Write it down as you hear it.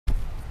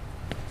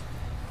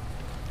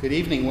Good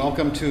evening.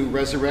 Welcome to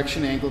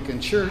Resurrection Anglican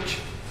Church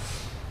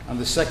on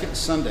the second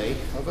Sunday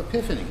of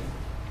Epiphany.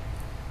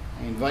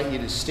 I invite you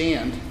to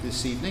stand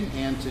this evening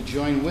and to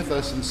join with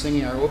us in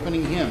singing our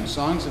opening hymn,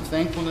 Songs of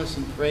Thankfulness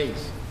and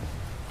Praise.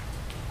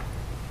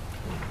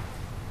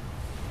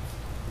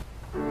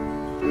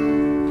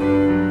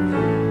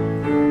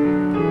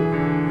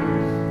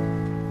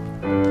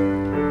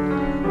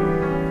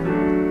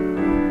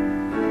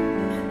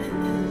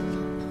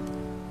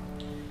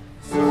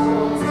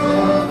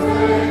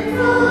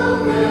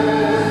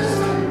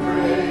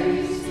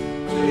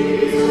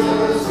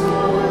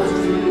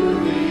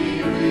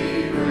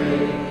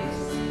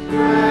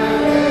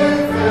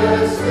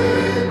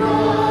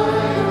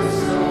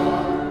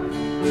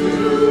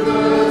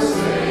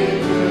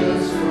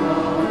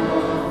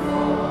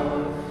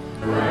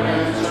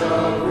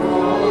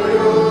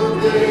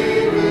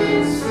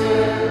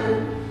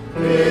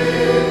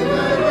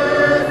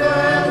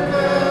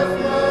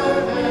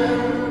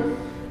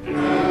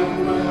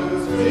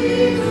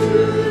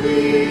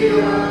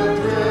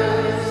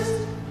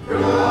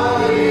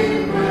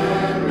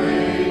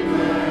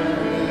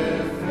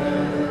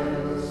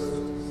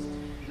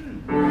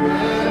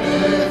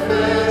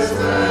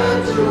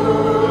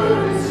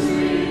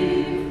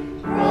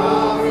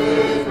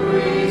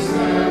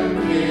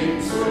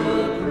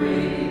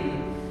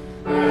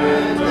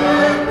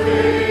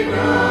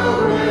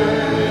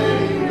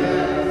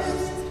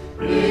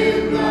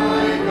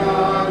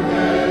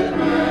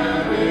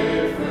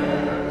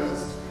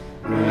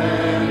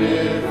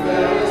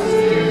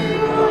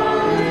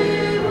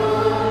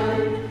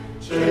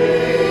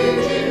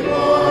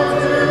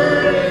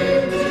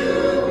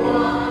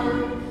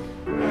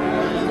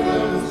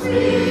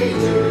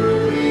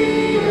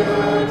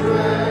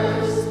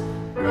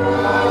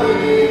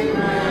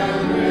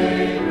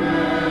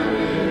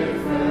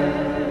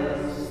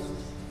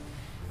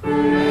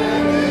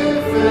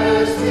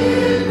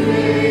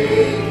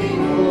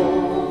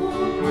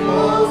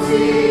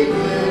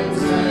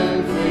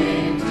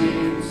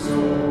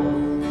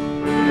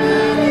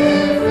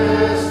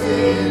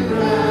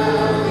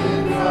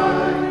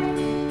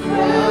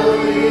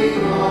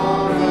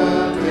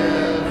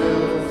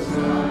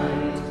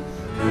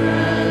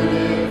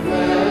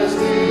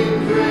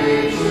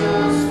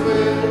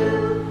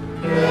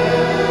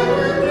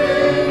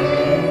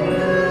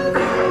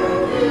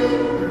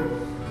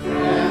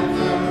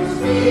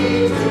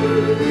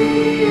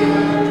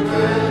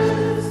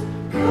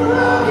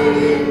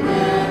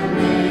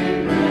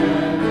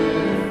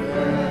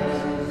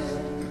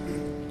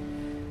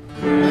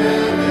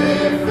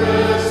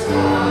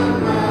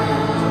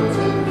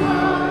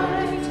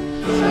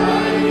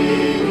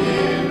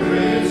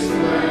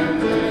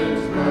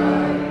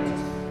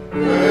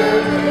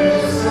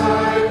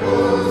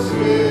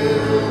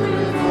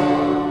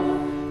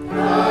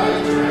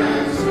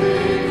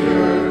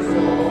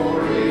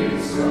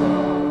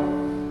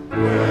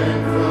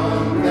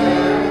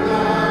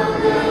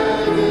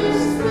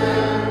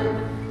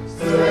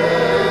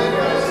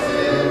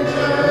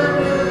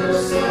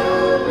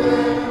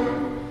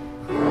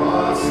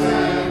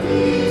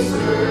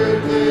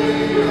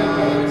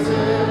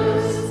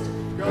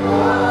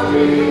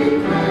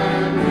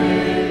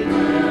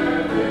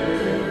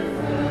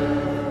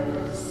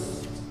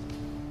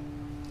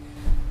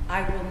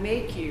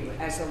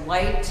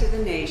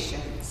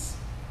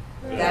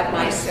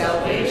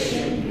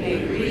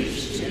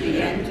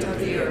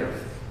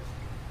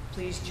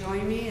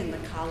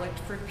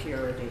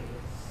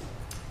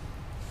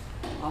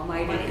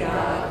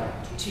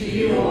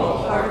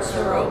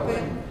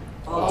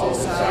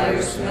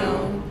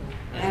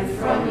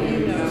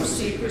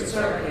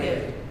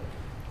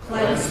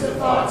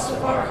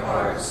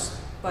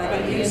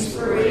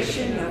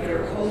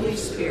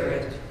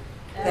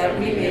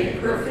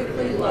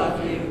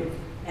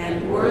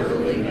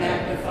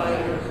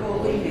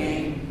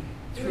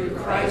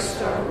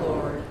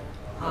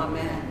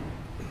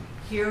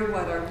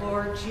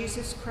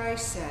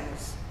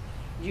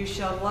 You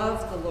shall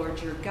love the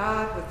Lord your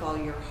God with all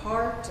your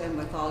heart and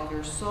with all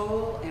your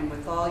soul and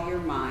with all your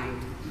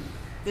mind.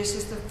 This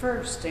is the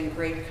first and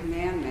great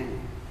commandment,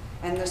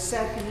 and the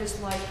second is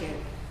like it.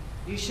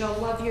 You shall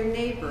love your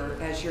neighbor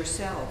as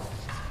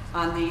yourself.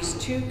 On these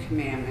two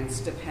commandments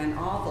depend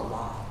all the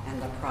law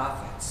and the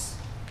prophets.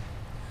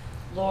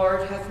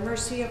 Lord, have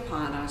mercy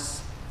upon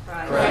us.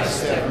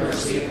 Christ, have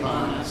mercy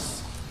upon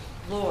us.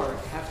 Lord,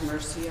 have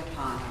mercy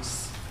upon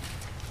us.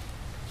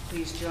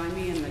 Please join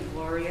me in the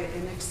Gloria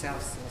in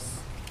Excelsis.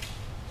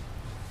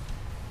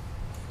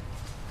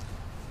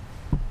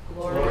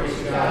 Glory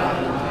to God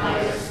in the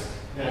highest,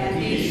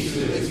 and peace to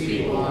his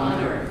people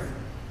on earth.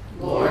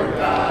 Lord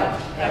God,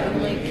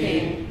 heavenly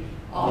King,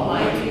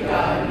 almighty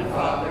God and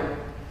Father,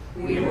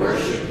 we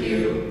worship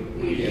you,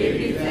 we give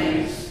you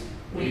thanks,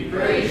 we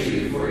praise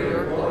you for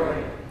your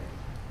glory.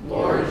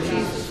 Lord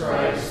Jesus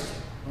Christ,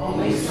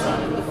 only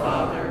Son of the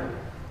Father,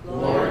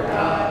 Lord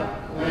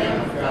God,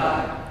 Lamb of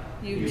God,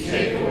 you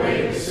take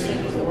away the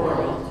sin of the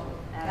world.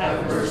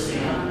 Have mercy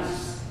on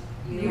us.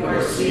 You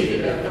are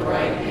seated at the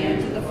right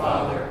hand of the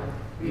Father.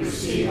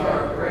 Receive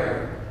our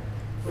prayer.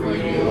 For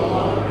you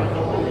alone are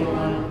the Holy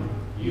One,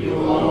 you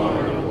alone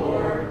are the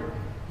Lord,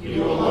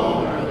 you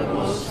alone are the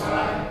Most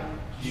High,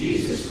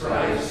 Jesus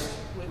Christ,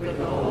 with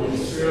the Holy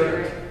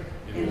Spirit,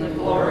 in the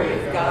glory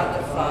of God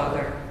the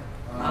Father.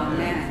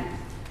 Amen.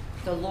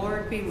 The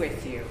Lord be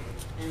with you.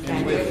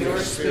 And with your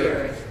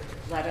spirit.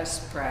 Let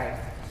us pray.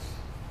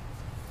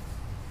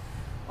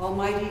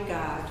 Almighty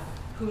God,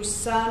 whose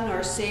Son,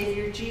 our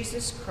Savior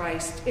Jesus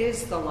Christ,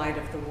 is the light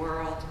of the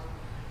world,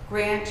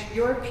 grant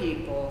your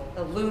people,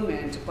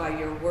 illumined by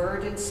your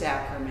word and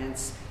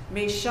sacraments,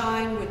 may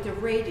shine with the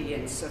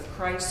radiance of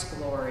Christ's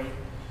glory,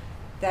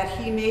 that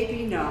he may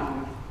be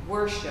known,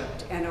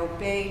 worshipped, and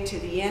obeyed to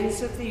the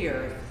ends of the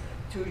earth,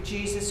 through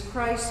Jesus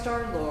Christ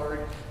our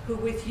Lord, who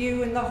with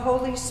you in the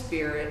Holy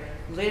Spirit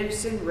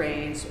lives and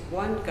reigns,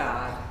 one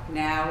God,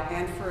 now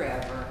and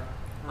forever.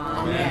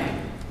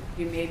 Amen.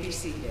 You may be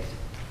seated.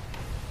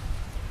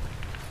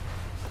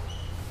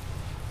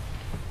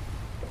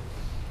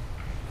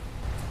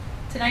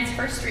 Tonight's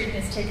first reading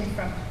is taken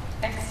from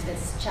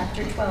Exodus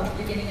chapter 12,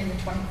 beginning in the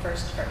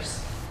 21st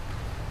verse.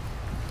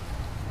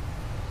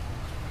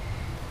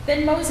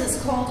 Then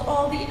Moses called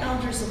all the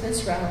elders of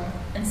Israel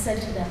and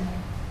said to them,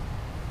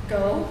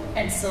 "Go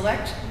and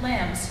select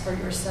lambs for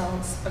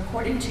yourselves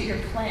according to your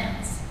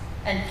clans,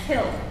 and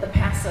kill the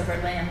Passover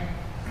lamb.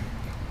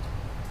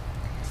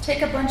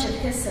 Take a bunch of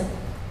hyssop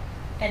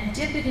and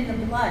dip it in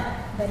the blood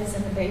that is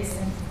in the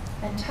basin,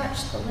 and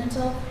touch the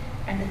lintel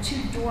and the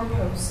 2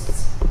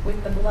 doorposts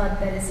with the blood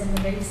that is in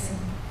the basin.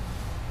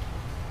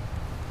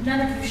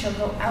 None of you shall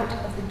go out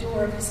of the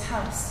door of his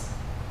house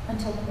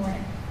until the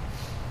morning.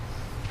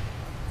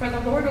 For the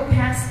Lord will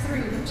pass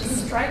through to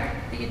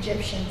strike the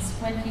Egyptians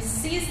when he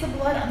sees the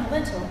blood on the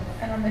lintel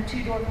and on the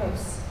 2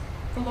 doorposts.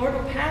 The Lord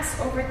will pass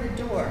over the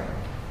door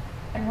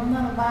and will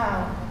not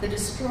allow the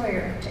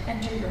destroyer to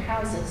enter your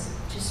houses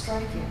to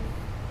strike you.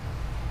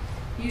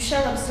 You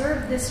shall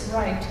observe this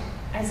rite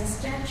as a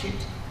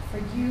statute for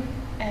you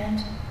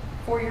and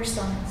for your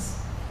sons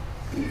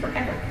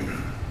forever.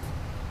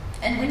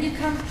 And when you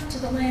come to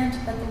the land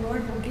that the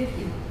Lord will give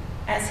you,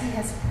 as he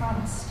has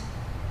promised,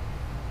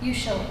 you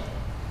shall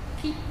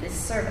keep this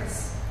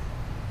service.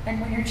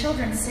 And when your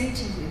children say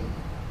to you,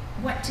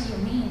 'What do you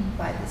mean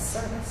by this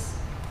service?'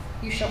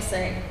 you shall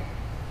say,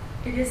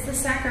 'It is the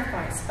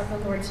sacrifice of the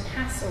Lord's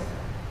Passover,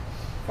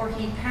 for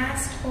he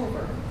passed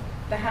over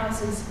the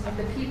houses of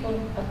the people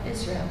of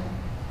Israel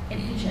in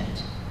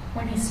Egypt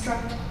when he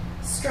struck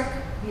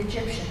the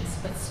Egyptians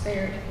but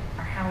spared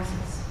our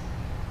houses.'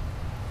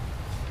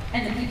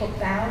 And the people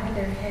bowed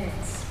their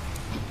heads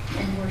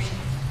and worshipped.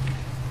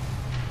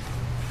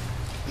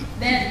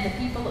 Then the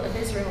people of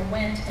Israel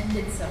went and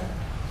did so,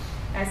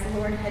 as the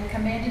Lord had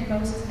commanded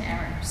Moses and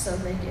Aaron, so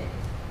they did."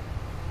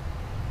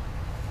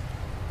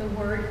 The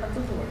word of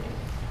the Lord.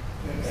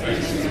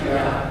 Thanks be to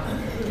God.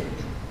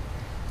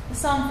 The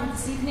psalm for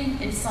this evening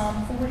is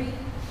Psalm 40,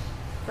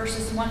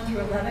 verses 1 through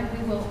 11.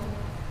 We will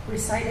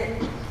recite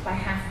it by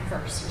half a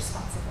verse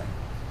responsively.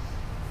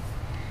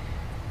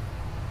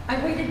 I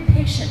waited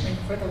patiently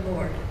for the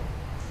Lord,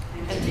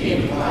 And he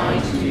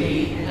inclined to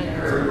me and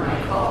heard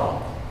my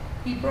call.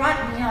 He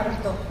brought me out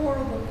of the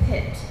horrible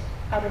pit,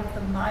 out of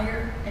the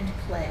mire and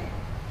clay.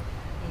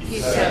 He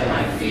set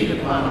my feet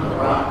upon the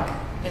rock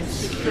and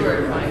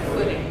secured my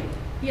footing.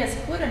 He has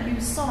put a new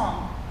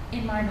song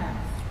in my mouth.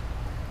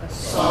 A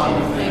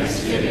song of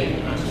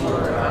thanksgiving unto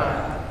our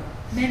God.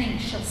 Many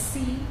shall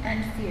see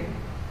and fear.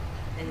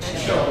 And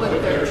shall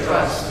put their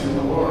trust in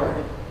the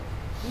Lord.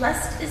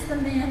 Blessed is the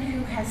man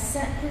who has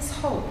set his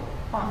hope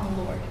on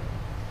the Lord.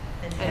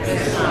 And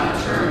does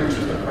not turn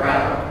to the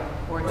proud,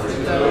 or to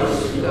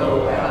those who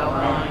go about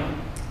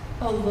lying.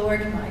 O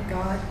Lord my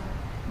God,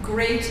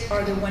 great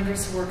are the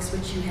wondrous works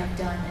which you have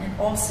done, and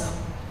also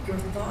your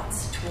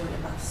thoughts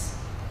toward us.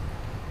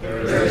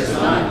 There is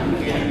none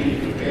who can be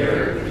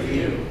compared with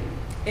you.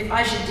 If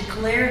I should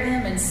declare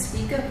them and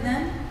speak of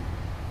them,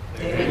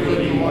 They would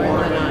be more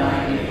than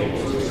I am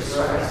able to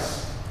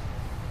express.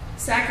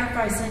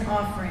 sacrifice and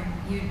offering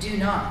you do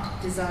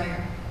not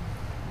desire.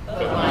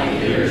 But my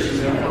ears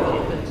you have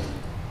opened.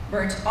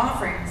 Burnt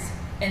offerings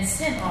and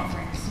sin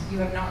offerings you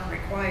have not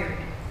required.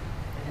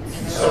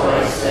 And so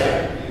I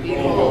said,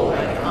 Behold,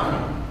 I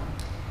come.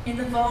 In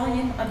the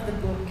volume of the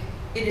book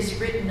it is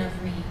written of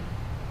me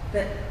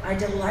that I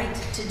delight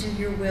to do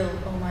your will,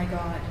 O my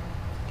God.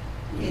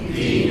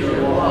 Indeed, your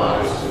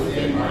law is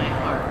within my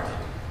heart.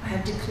 I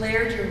have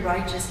declared your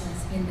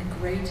righteousness in the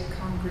great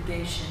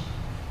congregation.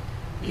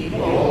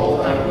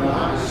 Behold, I will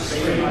not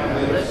restrain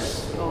my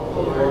lips, O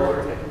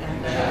Lord,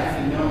 and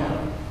have you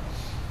known.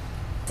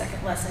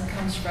 Second lesson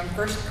comes from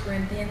 1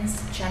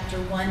 Corinthians chapter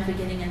 1,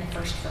 beginning in the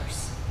first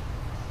verse.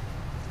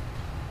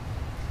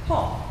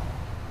 Paul,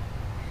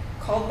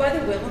 called by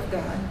the will of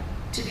God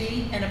to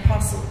be an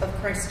apostle of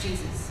Christ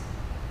Jesus,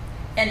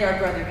 and our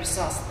brother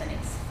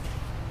Sosthenes,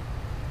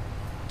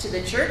 to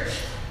the church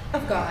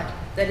of God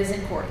that is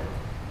in Corinth,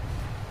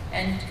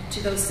 and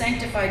to those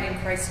sanctified in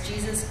Christ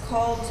Jesus,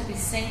 called to be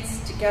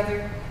saints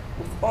together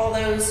with all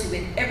those who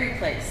in every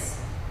place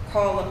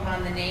call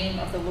upon the name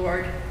of the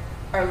Lord,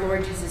 our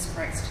Lord Jesus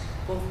Christ,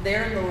 both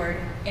their Lord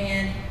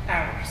and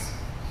ours.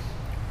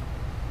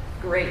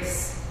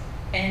 Grace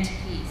and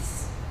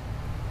peace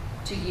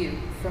to you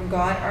from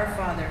God our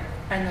Father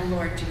and the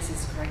Lord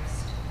Jesus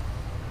Christ.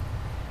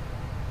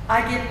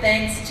 I give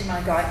thanks to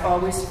my God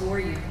always for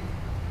you,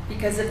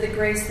 because of the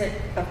grace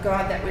of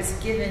God that was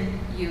given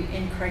you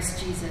in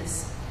Christ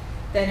Jesus,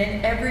 that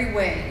in every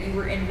way you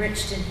were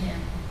enriched in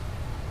him,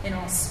 in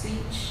all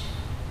speech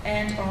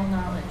and all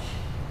knowledge,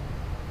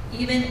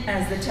 even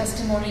as the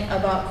testimony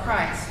about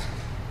Christ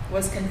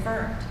was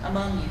confirmed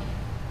among you,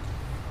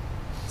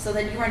 so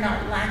that you are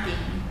not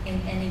lacking in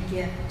any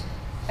gift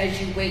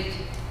as you wait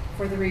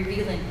for the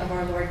revealing of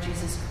our Lord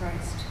Jesus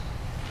Christ,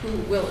 who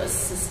will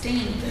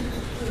sustain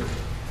you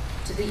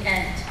to the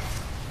end,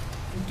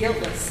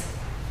 guiltless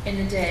in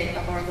the day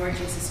of our Lord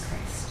Jesus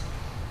Christ.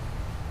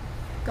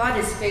 God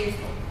is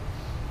faithful,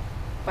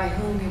 by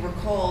whom we were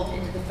called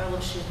into the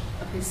fellowship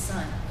of his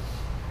Son,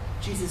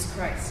 Jesus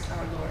Christ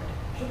our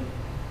Lord.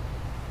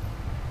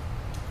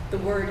 The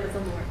word of the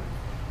Lord.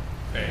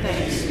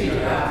 Thanks be to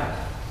God.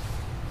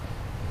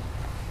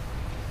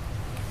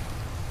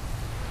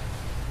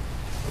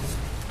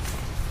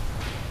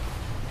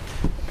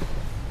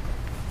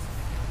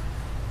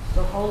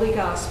 The Holy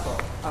Gospel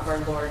of our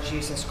Lord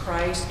Jesus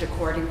Christ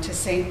according to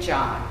St.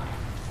 John.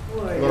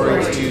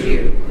 Glory to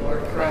you,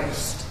 Lord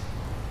Christ.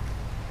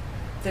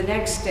 The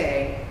next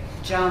day,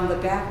 John the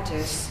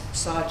Baptist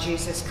saw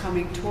Jesus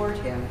coming toward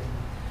him,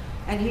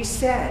 and he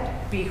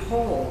said,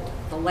 "Behold,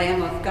 the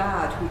Lamb of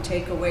God who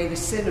take away the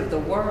sin of the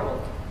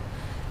world.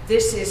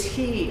 This is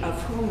he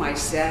of whom I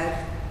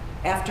said,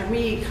 after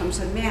me comes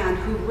a man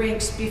who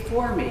ranks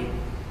before me,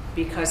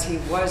 because he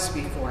was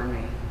before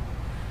me.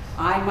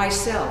 I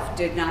myself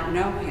did not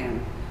know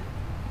him,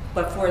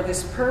 but for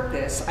this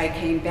purpose I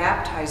came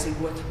baptizing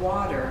with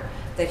water,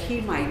 that he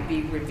might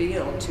be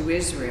revealed to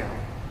Israel."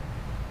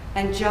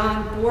 And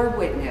John bore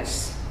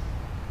witness.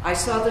 "I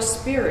saw the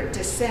Spirit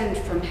descend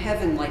from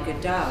heaven like a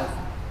dove,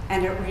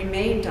 and it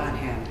remained on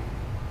him.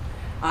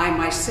 I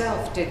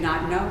myself did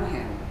not know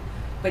him,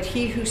 but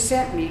he who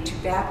sent me to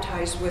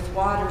baptize with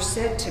water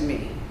said to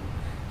me,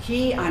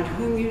 'He on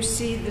whom you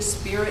see the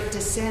Spirit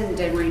descend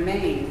and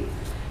remain,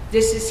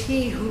 this is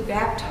he who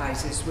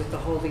baptizes with the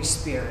Holy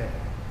Spirit.'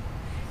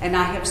 And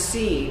I have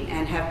seen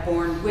and have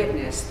borne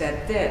witness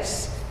that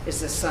this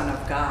is the Son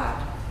of God."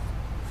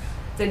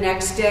 The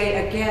next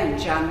day again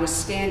John was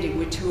standing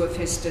with two of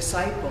his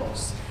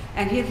disciples,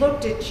 and he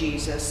looked at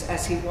Jesus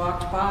as he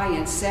walked by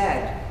and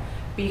said,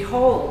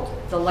 "Behold,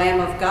 the Lamb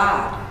of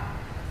God."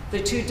 The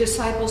two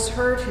disciples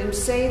heard him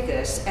say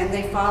this, and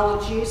they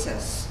followed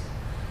Jesus.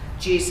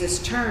 Jesus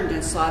turned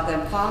and saw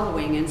them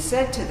following and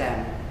said to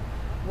them,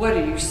 "What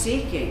are you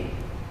seeking?"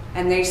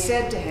 And they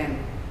said to him,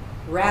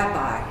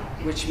 "Rabbi,"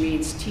 which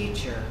means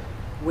teacher,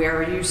 "where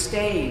are you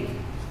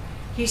staying?"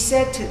 He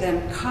said to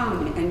them,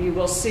 "Come and you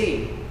will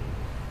see."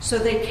 So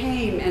they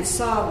came and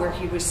saw where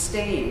he was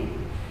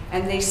staying,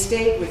 and they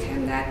stayed with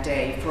him that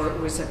day, for it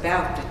was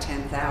about the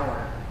 10th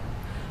hour.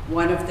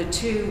 One of the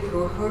two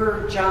who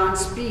heard John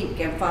speak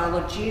and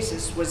followed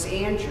Jesus was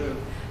Andrew,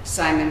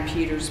 Simon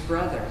Peter's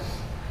brother.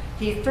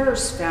 He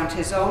first found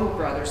his own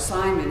brother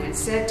Simon and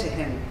said to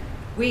him,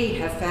 "We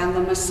have found the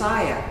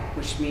Messiah,"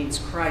 which means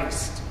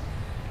Christ.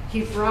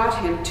 He brought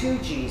him to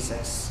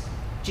Jesus.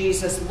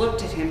 Jesus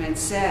looked at him and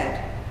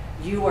said,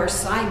 "You are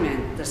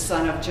Simon, the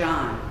son of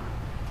John.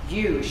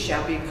 You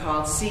shall be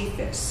called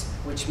Cephas,"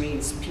 which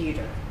means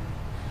Peter.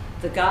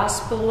 The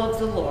Gospel of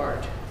the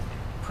Lord.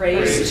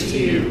 Praise to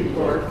you,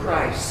 Lord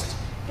Christ,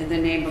 in the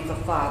name of the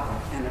Father,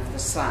 and of the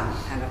Son,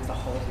 and of the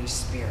Holy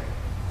Spirit.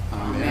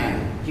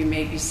 Amen. You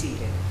may be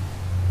seated.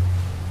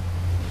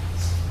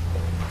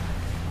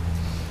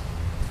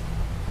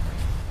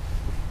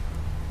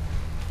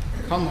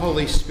 Come,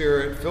 Holy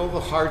Spirit, fill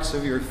the hearts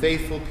of your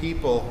faithful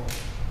people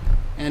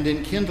and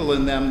enkindle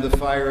in them the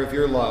fire of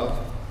your love.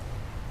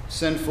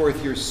 Send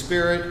forth your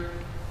Spirit,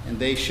 and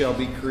they shall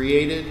be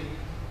created,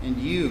 and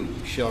you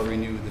shall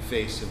renew the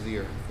face of the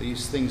earth.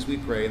 These things we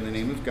pray in the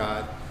name of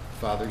God,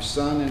 Father,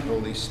 Son, and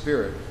Holy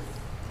Spirit.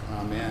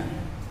 Amen.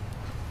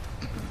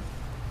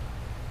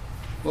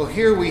 Well,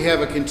 here we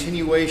have a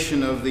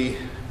continuation of the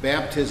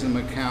baptism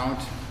account,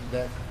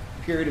 that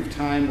period of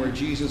time where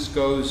Jesus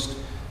goes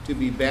to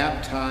be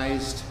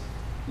baptized.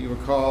 You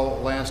recall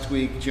last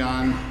week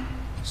John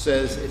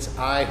says it's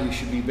I who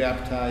should be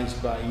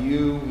baptized by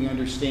you. He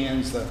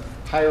understands the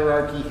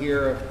hierarchy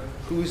here of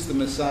who's the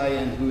Messiah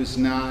and who's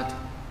not.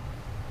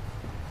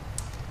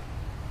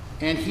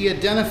 And he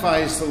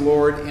identifies the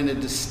Lord in a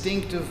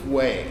distinctive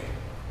way.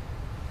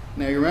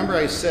 Now, you remember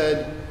I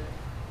said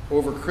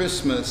over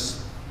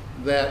Christmas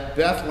that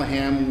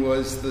Bethlehem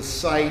was the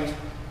site,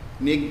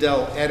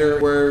 Migdal Eder,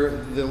 where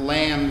the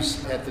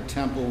lambs at the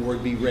temple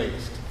would be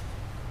raised.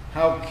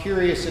 How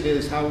curious it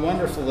is, how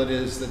wonderful it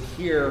is that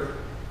here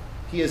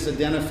he is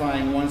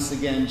identifying once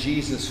again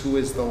Jesus, who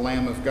is the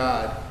Lamb of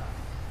God.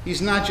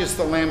 He's not just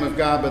the Lamb of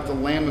God, but the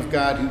Lamb of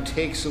God who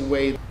takes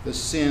away the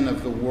sin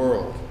of the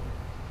world.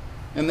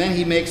 And then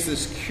he makes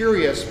this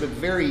curious but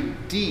very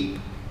deep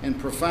and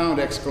profound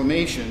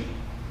exclamation,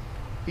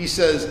 He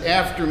says,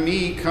 "After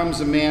me comes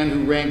a man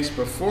who ranks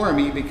before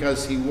me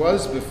because he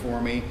was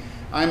before me.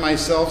 I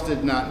myself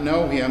did not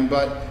know him,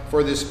 but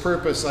for this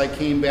purpose I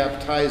came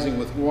baptizing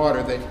with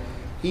water that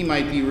he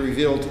might be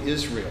revealed to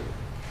Israel."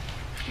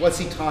 What's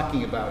he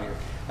talking about here?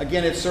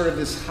 Again, it's sort of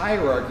this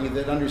hierarchy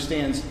that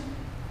understands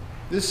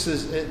this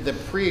is the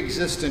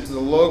pre-existent, the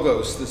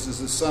Logos. This is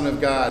the Son of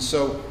God.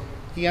 So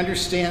he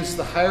understands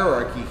the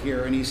hierarchy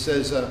here, and he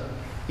says,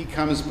 he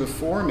comes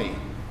before me.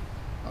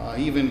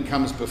 He even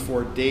comes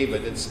before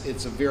David.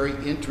 It's a very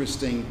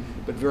interesting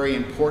but very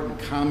important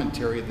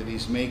commentary that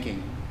he's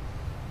making.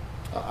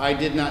 I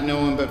did not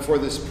know him, but for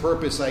this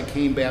purpose I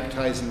came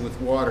baptizing with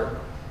water.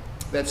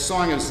 That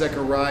song of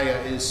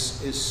Zechariah is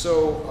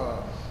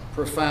so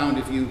profound.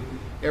 If you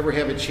ever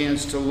have a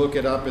chance to look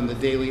it up in the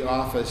daily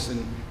office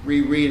and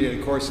reread it,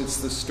 of course, it's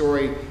the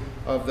story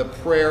of the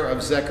prayer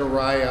of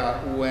Zechariah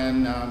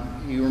when,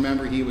 you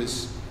remember, he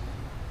was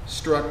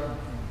struck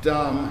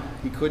dumb.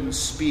 He couldn't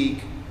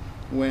speak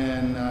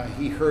when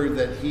he heard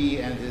that he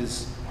and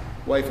his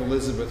wife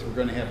Elizabeth were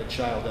going to have a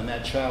child, and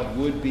that child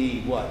would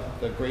be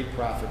what? The great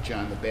prophet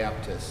John the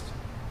Baptist.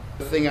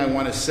 The thing I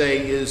want to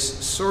say is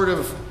sort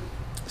of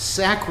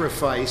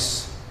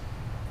sacrifice,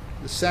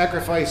 the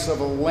sacrifice of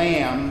a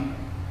lamb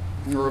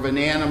or of an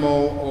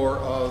animal or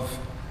of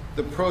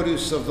the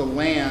produce of the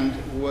land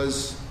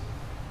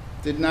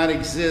did not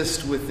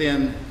exist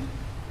within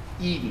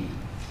Eden.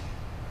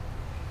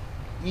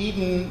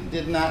 Eden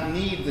did not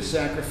need the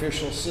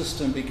sacrificial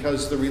system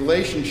because the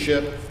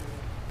relationship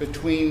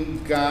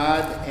between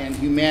God and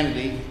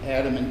humanity,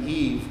 Adam and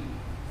Eve,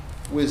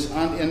 was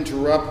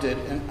uninterrupted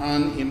and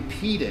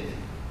unimpeded.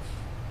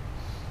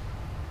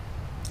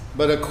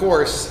 But of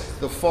course,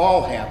 the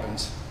fall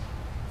happens.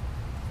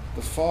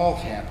 The fall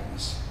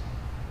happens.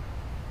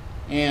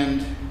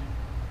 And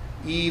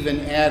Eve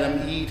and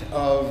Adam eat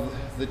of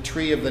the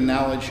tree of the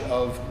knowledge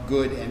of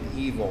good and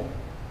evil.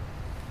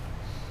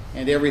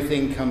 And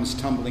everything comes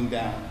tumbling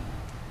down.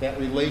 That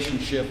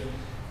relationship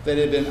that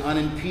had been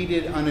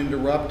unimpeded,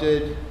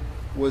 uninterrupted,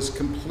 was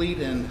complete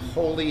and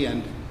holy.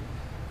 And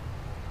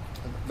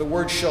the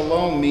word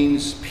shalom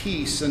means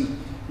peace. And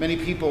many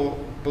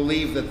people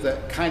believe that the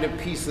kind of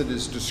peace that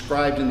is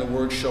described in the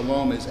word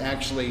shalom is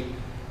actually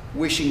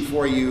wishing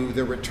for you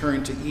the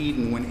return to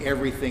Eden when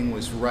everything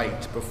was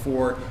right,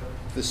 before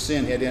the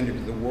sin had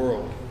entered the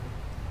world.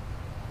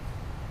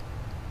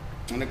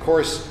 And of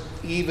course,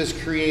 Eve is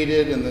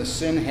created and the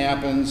sin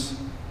happens.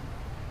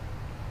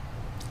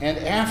 And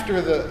after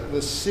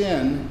the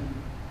sin,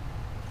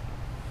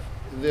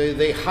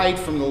 they hide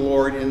from the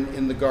Lord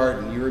in the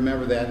garden. You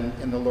remember that?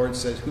 And the Lord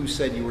says, "Who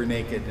said you were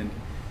naked?" And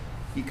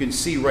you can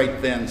see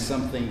right then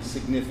something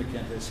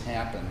significant has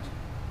happened.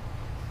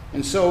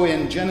 And so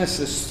in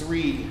Genesis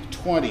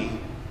 3:20,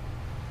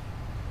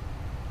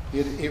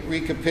 it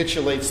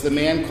recapitulates, "The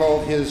man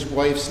called his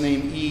wife's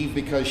name Eve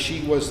because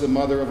she was the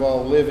mother of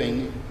all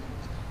living.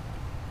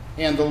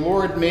 And the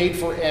Lord made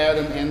for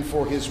Adam and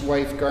for his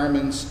wife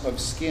garments of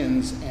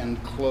skins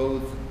and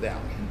clothed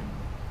them."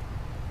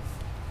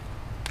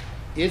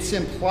 It's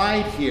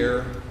implied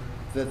here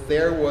that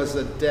there was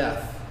a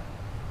death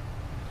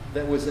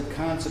that was a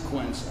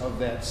consequence of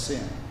that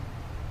sin.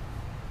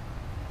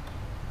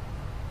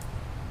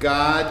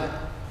 God,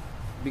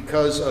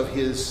 because of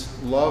his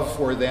love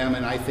for them,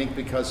 and I think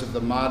because of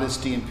the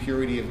modesty and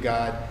purity of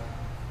God,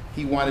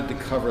 he wanted to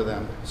cover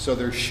them so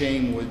their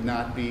shame would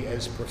not be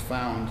as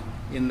profound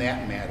in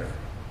that matter.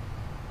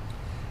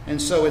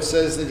 And so it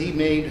says that he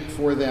made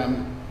for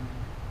them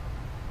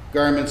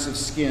garments of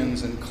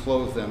skins and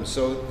clothed them.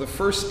 So the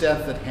first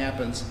death that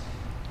happens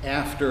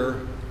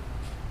after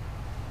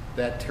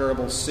that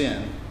terrible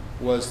sin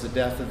was the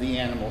death of the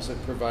animals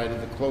that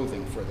provided the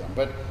clothing for them.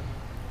 But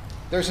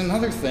there's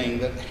another thing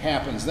that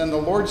happens. Then the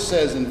Lord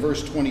says in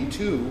verse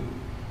 22,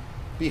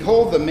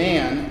 "Behold, the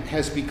man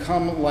has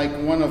become like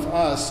one of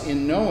us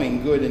in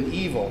knowing good and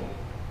evil."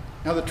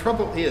 Now the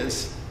trouble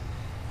is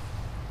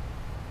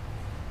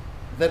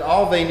that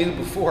all they knew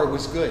before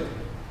was good.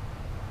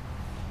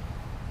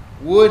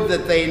 Would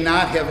that they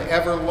not have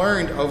ever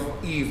learned of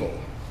evil.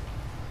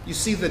 You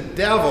see, the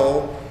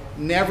devil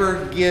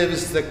never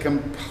gives the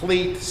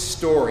complete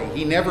story.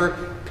 He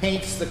never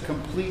paints the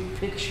complete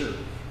picture.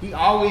 He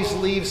always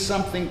leaves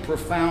something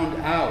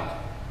profound out.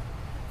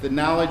 The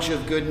knowledge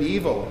of good and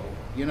evil.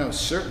 You know,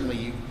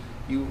 certainly,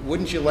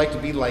 wouldn't you like to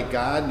be like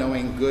God,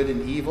 knowing good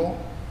and evil?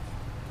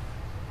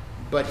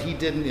 But he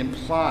didn't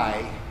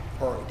imply,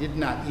 or did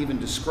not even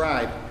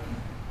describe,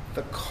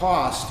 the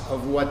cost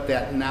of what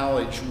that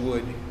knowledge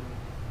would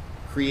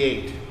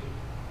create.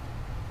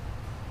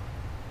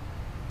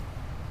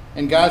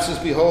 And God says,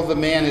 "Behold, the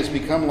man has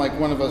become like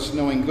one of us,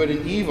 knowing good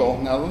and evil."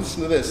 Now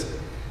listen to this.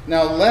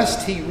 "Now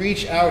lest he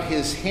reach out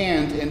his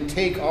hand and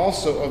take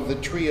also of the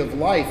tree of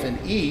life and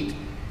eat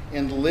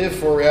and live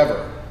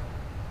forever."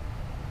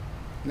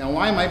 Now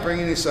why am I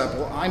bringing this up?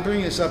 Well, I'm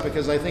bringing this up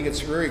because I think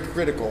it's very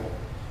critical.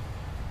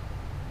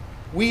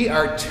 We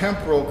are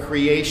temporal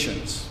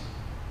creations.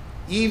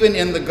 Even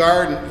in the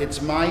garden,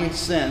 it's my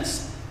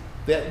sense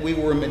that we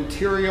were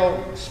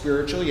material,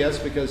 spiritual, yes,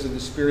 because of the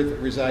spirit that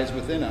resides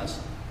within us,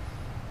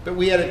 but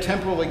we had a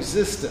temporal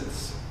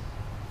existence.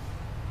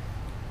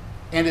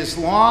 And as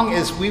long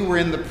as we were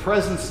in the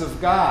presence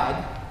of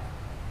God,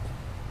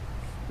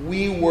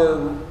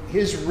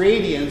 his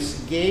radiance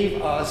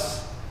gave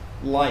us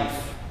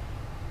life.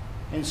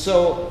 And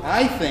so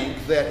I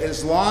think that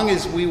as long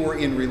as we were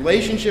in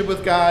relationship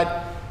with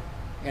God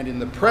and in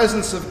the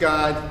presence of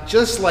God,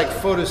 just like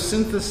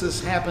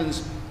photosynthesis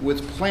happens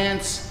with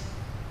plants,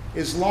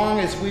 as long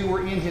as we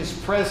were in his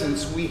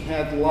presence, we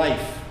had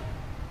life.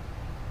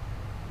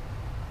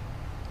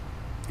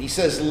 He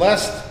says,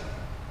 lest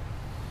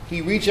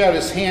he reach out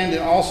his hand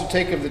and also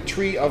take of the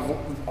tree of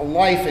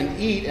life and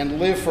eat and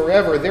live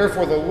forever.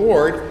 Therefore the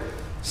Lord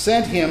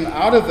sent him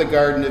out of the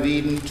Garden of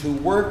Eden to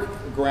work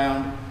the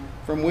ground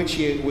from which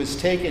he was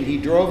taken. He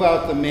drove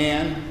out the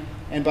man,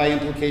 and by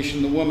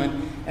implication the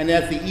woman. And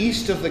at the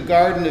east of the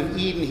Garden of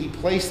Eden he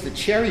placed the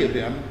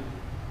cherubim,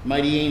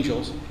 mighty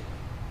angels,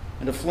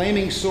 and a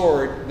flaming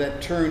sword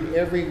that turned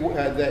every way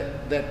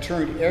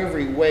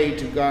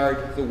to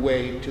guard the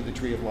way to the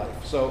tree of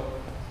life. So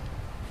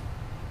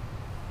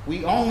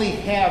we only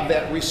have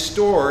that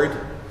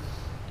restored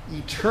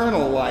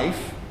eternal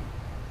life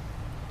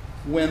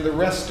when the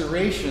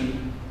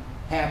restoration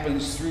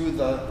happens through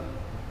the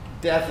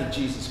death of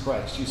Jesus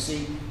Christ. You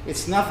see,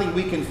 it's nothing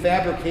we can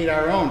fabricate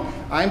our own.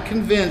 I'm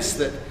convinced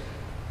that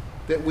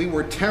we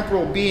were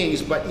temporal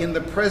beings, but in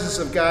the presence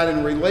of God,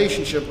 in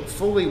relationship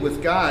fully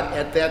with God,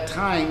 at that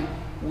time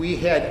we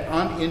had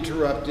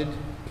uninterrupted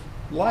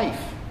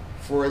life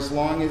for as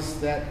long as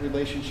that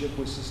relationship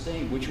was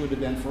sustained, which would have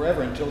been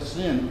forever until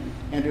sin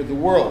entered the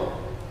world.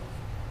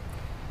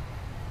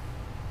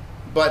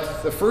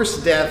 But the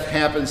first death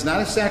happens,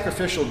 not a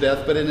sacrificial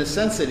death, but in a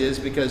sense it is,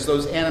 because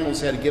those animals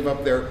had to give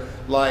up their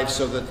lives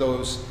so that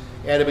those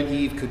Adam and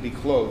Eve could be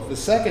clothed. The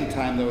second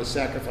time, though, a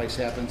sacrifice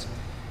happens.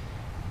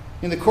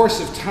 In the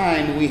course of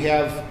time, we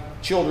have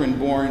children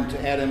born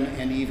to Adam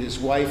and Eve, his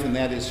wife, and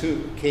that is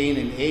who? Cain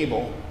and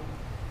Abel.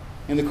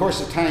 In the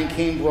course of time,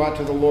 Cain brought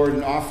to the Lord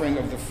an offering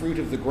of the fruit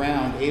of the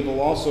ground. Abel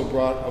also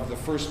brought of the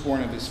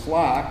firstborn of his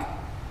flock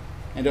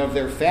and of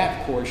their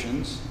fat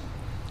portions.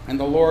 And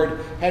the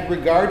Lord had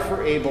regard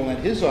for Abel and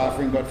his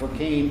offering, but for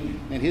Cain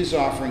and his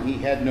offering he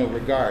had no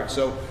regard.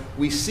 So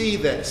we see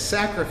that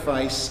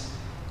sacrifice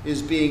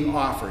is being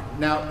offered.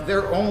 Now,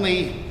 they're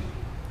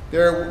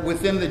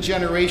within the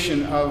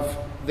generation of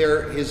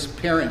their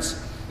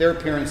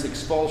parents'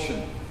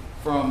 expulsion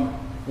from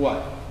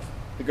what?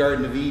 The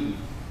Garden of Eden.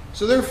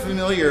 So they're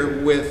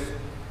familiar with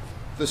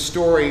the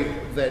story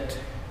that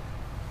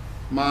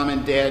mom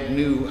and dad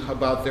knew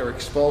about their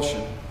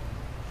expulsion.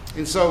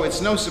 And so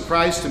it's no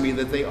surprise to me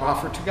that they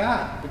offer to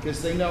God,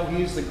 because they know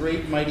he's the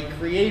great mighty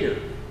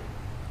creator.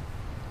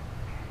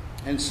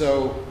 And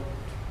so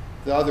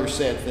the other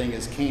sad thing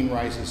is Cain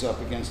rises up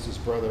against his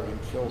brother and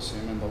kills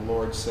him, and the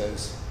Lord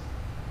says,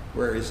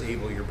 "Where is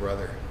Abel, your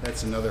brother?"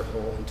 That's another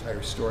whole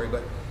entire story.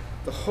 But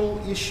the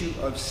whole issue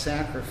of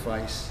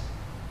sacrifice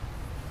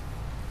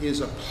is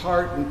a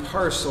part and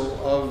parcel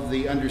of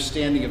the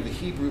understanding of the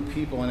Hebrew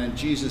people, and in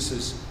Jesus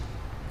is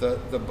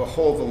the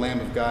behold the Lamb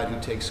of God who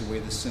takes away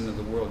the sin of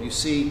the world. You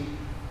see,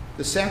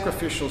 the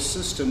sacrificial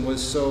system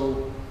was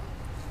so,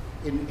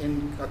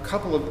 in a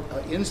couple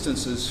of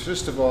instances,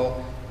 first of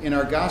all, in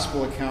our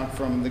gospel account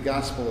from the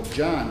Gospel of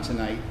John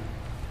tonight,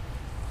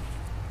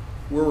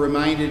 we're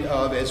reminded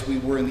of, as we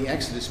were in the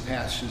Exodus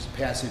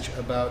passage,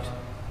 about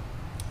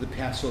the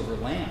Passover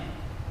lamb.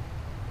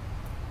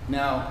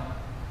 Now,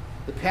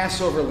 the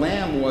Passover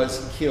lamb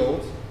was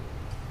killed,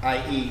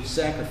 i.e.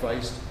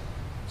 sacrificed,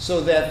 so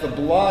that the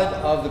blood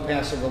of the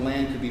Passover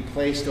lamb could be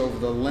placed over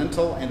the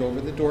lintel and over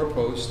the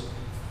doorpost,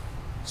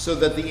 so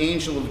that the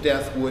angel of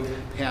death would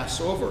pass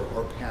over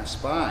or pass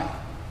by.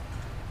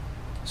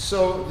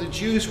 So the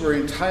Jews were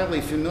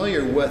entirely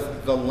familiar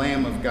with the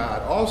Lamb of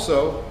God.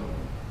 Also,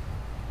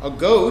 a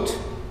goat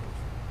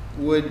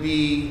would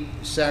be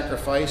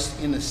sacrificed,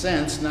 in a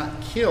sense, not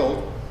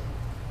killed,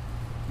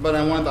 but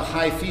on one of the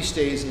high feast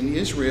days in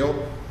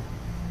Israel,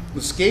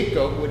 the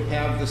scapegoat would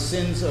have the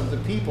sins of the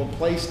people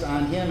placed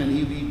on him, and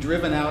he'd be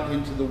driven out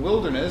into the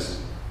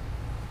wilderness.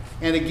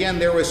 And again,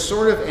 there was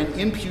sort of an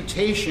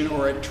imputation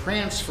or a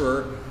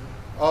transfer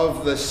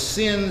of the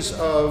sins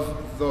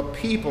of the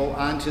people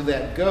onto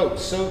that goat.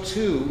 So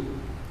too,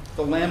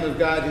 the Lamb of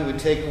God who would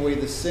take away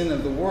the sin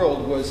of the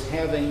world was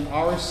having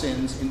our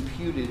sins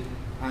imputed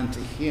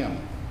onto him.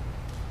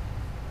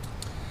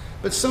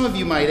 But some of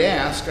you might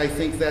ask, I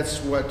think that's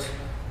what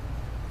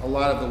a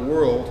lot of the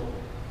world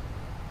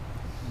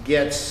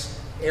gets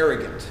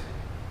arrogant.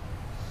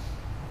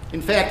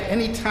 In fact,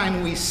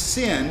 anytime we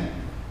sin,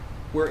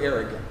 we're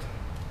arrogant.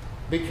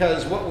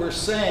 Because what we're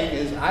saying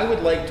is, I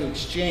would like to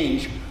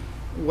exchange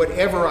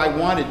whatever I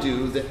want to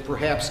do that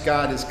perhaps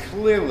God has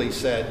clearly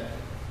said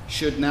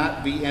should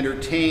not be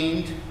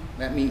entertained,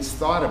 that means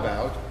thought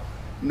about,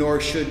 nor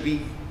should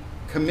be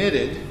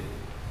committed.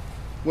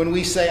 When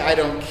we say, I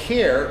don't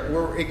care,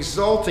 we're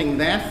exalting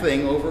that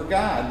thing over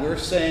God. We're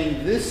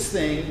saying, this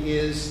thing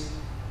is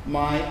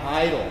my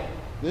idol.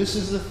 This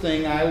is the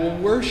thing I will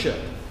worship.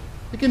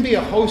 It can be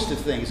a host of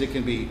things. It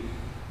can be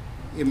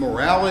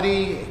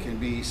immorality, it can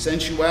be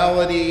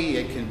sensuality,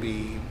 it can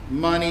be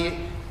money.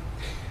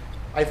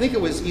 I think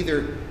it was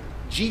either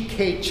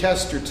G.K.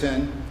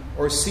 Chesterton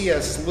or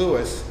C.S.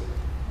 Lewis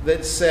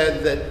that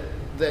said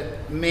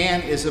that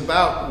man is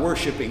about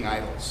worshiping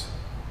idols.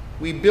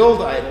 We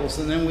build idols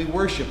and then we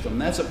worship them.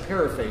 That's a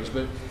paraphrase,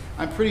 but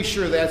I'm pretty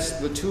sure that's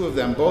the two of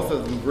them, both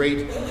of them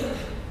great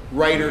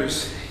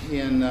writers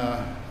in,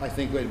 I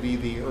think it would be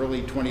the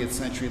early 20th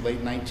century,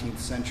 late 19th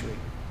century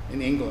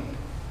in England.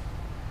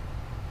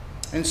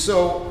 And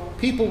so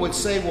people would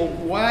say, well,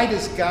 why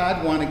does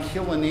God want to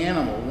kill an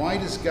animal? Why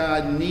does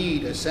God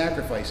need a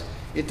sacrifice?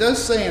 It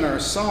does say in our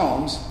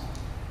Psalms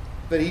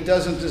that he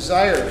doesn't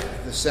desire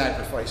the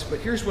sacrifice. But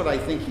here's what I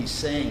think he's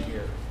saying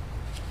here.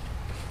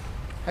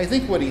 I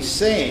think what he's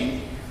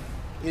saying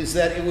is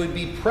that it would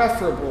be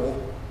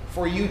preferable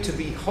for you to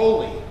be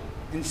holy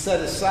and set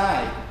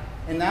aside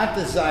and not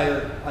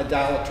desire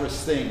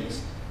idolatrous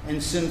things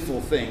and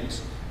sinful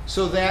things.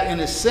 So that, in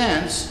a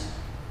sense,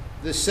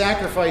 the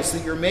sacrifice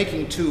that you're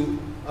making to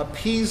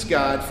appease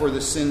God for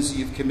the sins that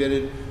you've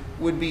committed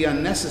would be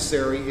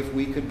unnecessary if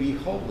we could be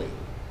holy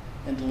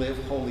and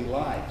live holy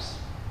lives.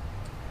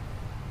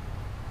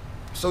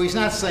 So he's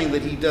not saying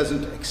that he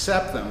doesn't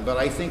accept them, but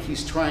I think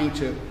he's trying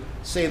to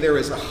say there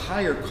is a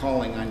higher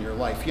calling on your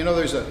life. You know,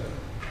 there's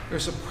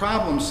a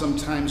problem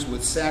sometimes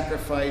with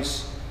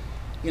sacrifice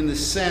in the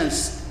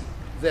sense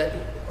that,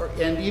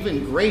 and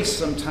even grace,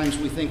 sometimes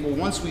we think, well,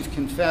 once we've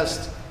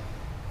confessed,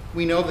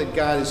 we know that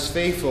God is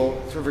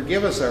faithful to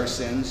forgive us our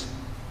sins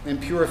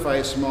and purify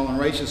us from all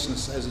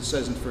unrighteousness, as it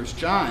says in 1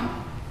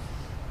 John.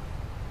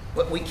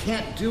 But we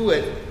can't do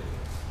it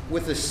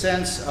with a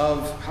sense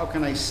of, how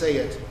can I say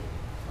it,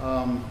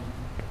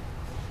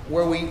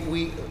 where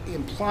we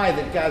imply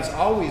that God's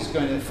always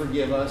going to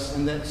forgive us,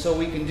 and that so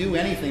we can do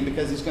anything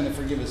because he's going to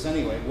forgive us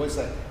anyway. What's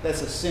that?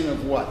 That's a sin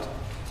of what?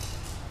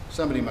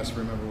 Somebody must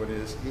remember what it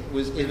is. It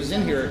was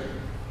in here.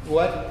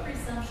 What?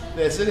 Presumption?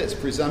 That's it. It's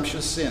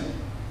presumptuous sin.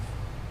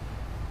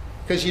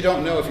 Because you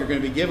don't know if you're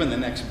going to be given the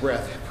next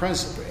breath.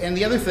 And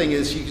the other thing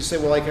is, you can say,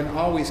 well, I can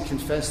always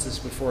confess this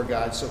before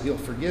God, so he'll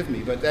forgive me.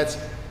 But that's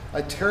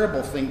a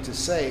terrible thing to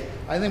say.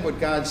 I think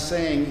what God's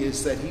saying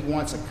is that he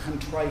wants a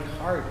contrite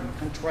heart and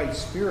contrite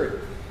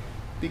spirit.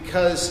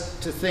 Because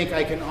to think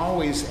I can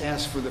always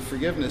ask for the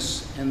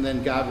forgiveness and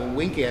then God will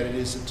wink at it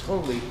is a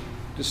totally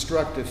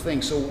destructive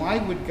thing. So why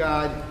would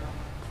God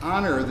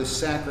honor the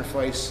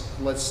sacrifice,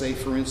 let's say,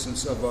 for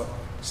instance, of a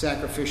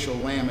sacrificial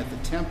lamb at the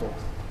temple?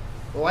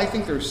 Well, I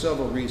think there are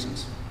several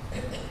reasons.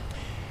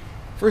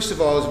 First of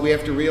all, is we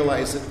have to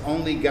realize that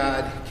only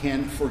God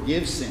can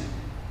forgive sin.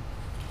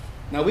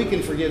 Now, we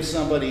can forgive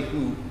somebody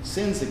who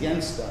sins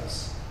against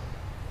us,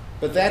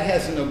 but that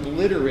hasn't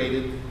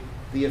obliterated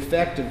the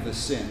effect of the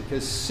sin,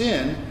 because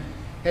sin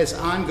has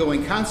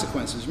ongoing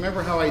consequences.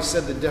 Remember how I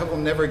said the devil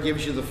never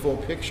gives you the full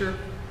picture?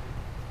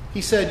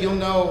 He said you'll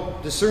know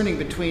discerning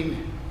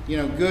between,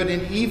 good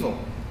and evil.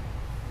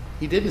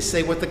 He didn't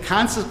say what the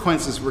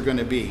consequences were going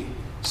to be.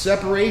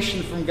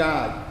 Separation from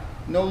God,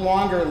 no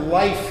longer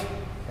life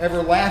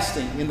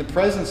everlasting in the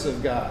presence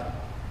of God.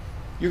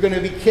 You're going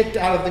to be kicked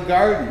out of the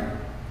garden.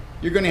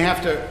 You're going to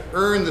have to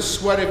earn the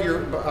sweat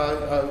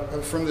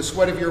of from the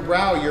sweat of your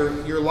brow,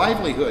 your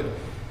livelihood.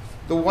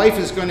 The wife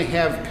is going to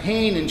have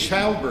pain in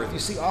childbirth. You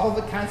see all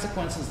the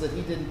consequences that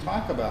he didn't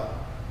talk about.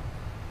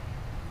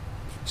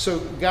 So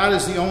God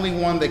is the only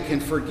one that can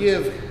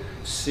forgive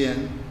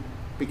sin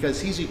because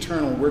he's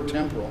eternal, we're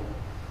temporal.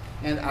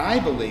 And I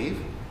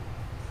believe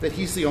that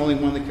he's the only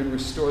one that can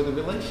restore the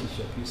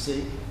relationship, you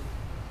see.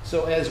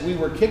 So as we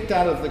were kicked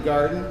out of the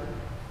garden,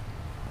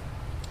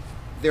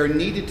 there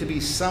needed to be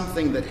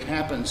something that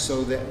happened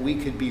so that we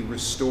could be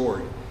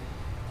restored.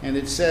 And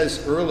it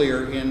says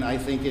earlier I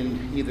think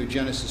in either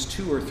Genesis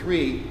 2 or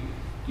 3,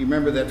 you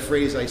remember that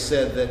phrase I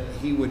said that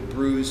he would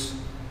bruise,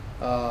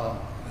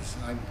 well,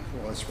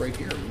 it's right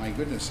here. My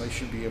goodness, I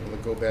should be able to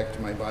go back to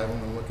my Bible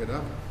and look it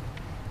up.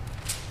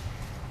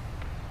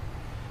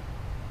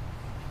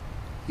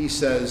 He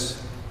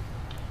says,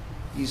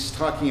 he's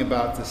talking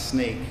about the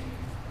snake,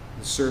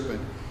 the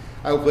serpent.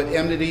 I will put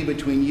enmity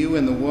between you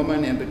and the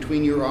woman, and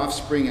between your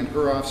offspring and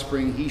her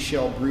offspring. He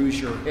shall bruise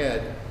your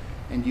head,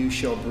 and you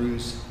shall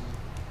bruise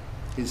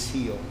his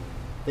heel.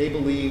 They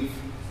believe,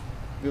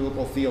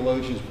 biblical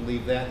theologians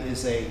believe, that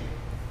is a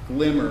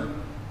glimmer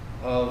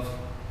of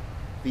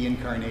the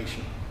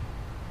incarnation.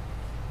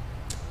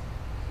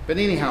 But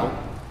anyhow,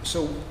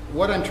 so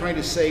what I'm trying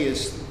to say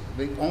is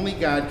that only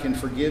God can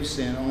forgive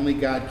sin, only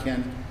God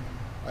can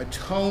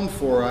atone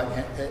for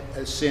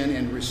a sin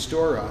and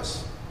restore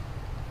us.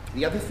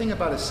 The other thing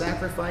about a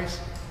sacrifice,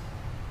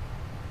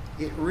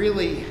 it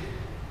really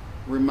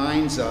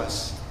reminds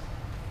us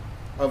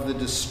of the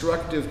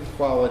destructive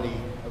quality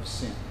of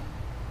sin.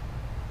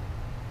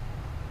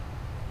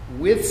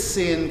 With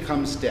sin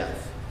comes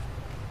death.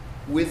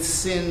 With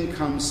sin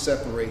comes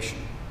separation.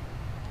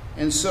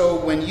 And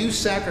so when you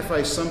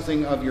sacrifice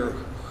something of your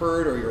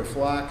herd or your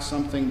flock,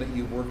 something that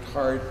you worked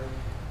hard,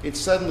 it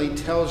suddenly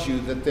tells you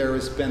that there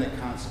has been a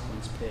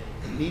consequence paid.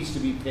 It needs to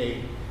be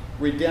paid.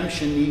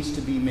 Redemption needs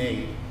to be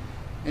made.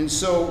 And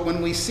so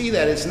when we see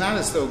that, it's not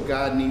as though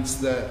God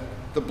needs the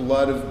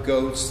blood of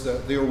goats,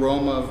 the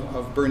aroma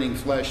of burning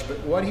flesh, but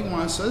what he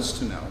wants us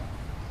to know.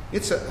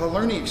 It's a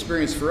learning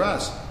experience for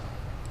us.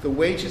 The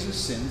wages of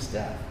sin is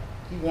death.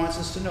 He wants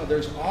us to know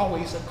there's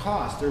always a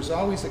cost. There's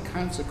always a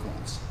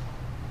consequence.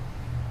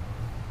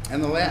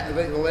 And the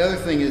other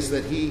thing is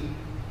that he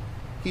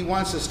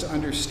wants us to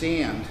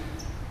understand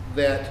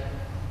that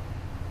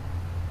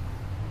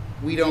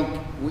we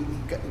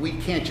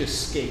can't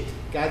just skate.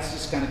 God's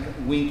just going to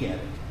wink at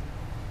it.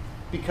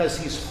 Because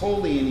he's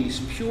holy and he's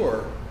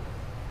pure,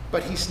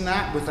 but he's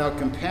not without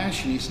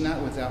compassion. He's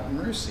not without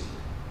mercy.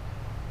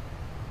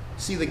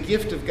 See, the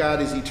gift of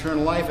God is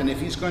eternal life, and if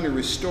he's going to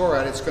restore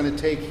it, it's going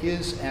to take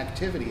his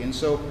activity. And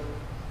so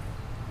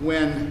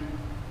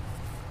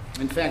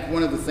in fact,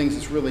 one of the things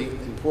that's really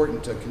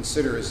important to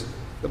consider is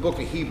the book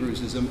of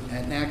Hebrews is an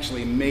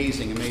actually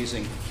amazing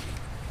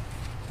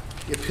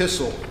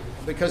epistle,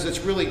 because it's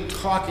really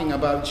talking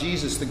about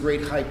Jesus, the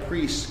great high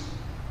priest,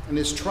 and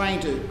is trying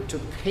to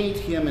paint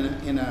him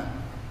in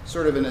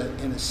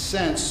a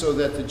sense so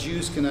that the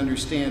Jews can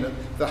understand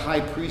the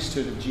high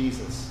priesthood of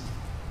Jesus.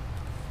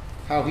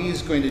 How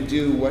he's going to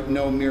do what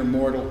no mere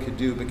mortal could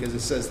do, because it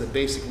says that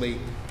basically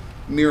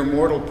mere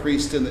mortal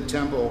priests in the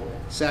temple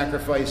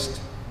sacrificed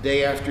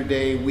day after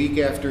day, week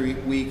after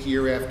week,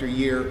 year after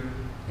year,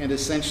 and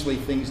essentially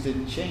things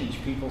didn't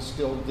change. People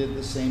still did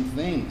the same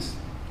things.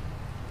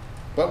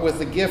 But with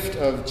the gift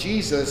of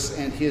Jesus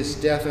and his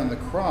death on the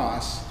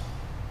cross,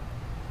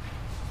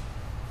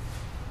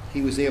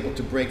 he was able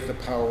to break the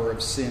power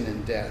of sin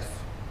and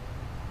death.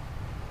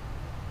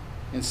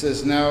 It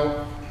says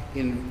now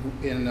in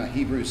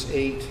Hebrews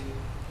 8,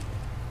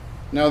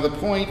 now the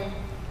point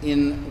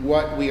in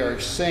what we are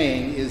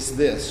saying is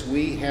this: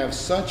 we have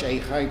such a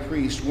high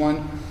priest,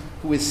 one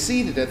who is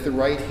seated at the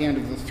right hand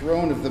of the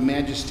throne of the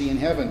majesty in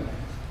heaven,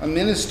 a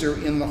minister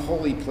in the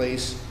holy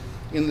place,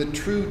 in the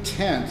true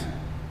tent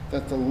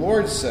that the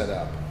Lord set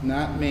up,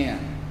 not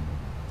man.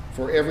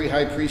 For every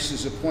high priest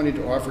is appointed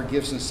to offer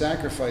gifts and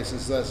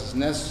sacrifices, thus is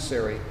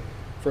necessary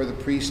for the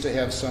priest to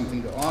have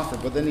something to offer.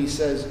 But then he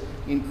says,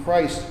 in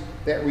Christ,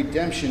 that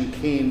redemption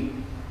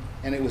came,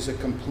 and it was a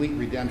complete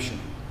redemption.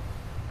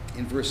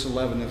 In verse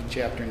 11 of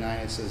chapter 9,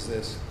 it says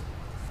this: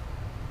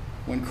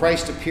 when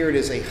Christ appeared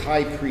as a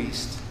high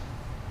priest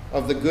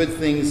of the good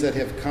things that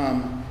have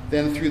come,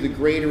 then through the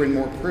greater and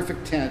more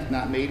perfect tent,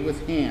 not made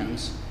with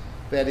hands,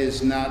 that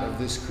is, not of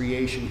this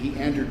creation, he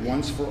entered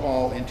once for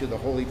all into the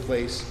holy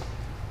place,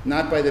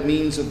 not by the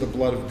means of the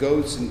blood of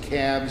goats and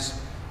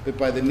calves, but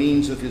by the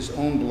means of his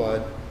own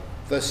blood,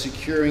 thus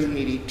securing an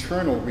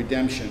eternal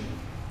redemption.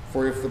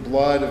 For if the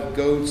blood of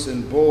goats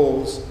and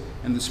bulls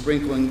and the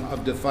sprinkling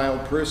of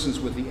defiled persons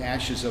with the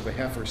ashes of a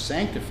heifer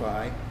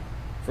sanctify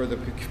for the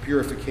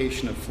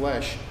purification of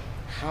flesh,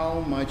 how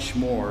much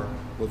more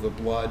will the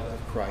blood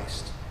of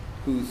Christ,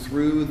 who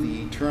through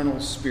the eternal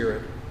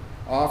Spirit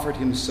offered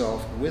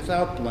himself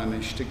without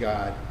blemish to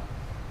God,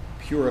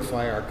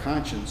 purify our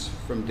conscience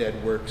from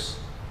dead works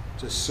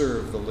to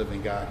serve the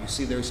living God. You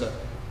see, there's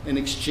an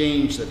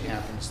exchange that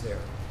happens there.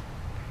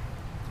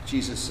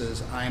 Jesus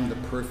says, I am the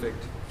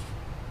perfect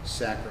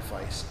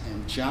sacrifice.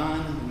 And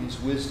John, in his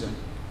wisdom,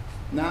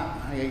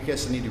 I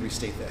guess I need to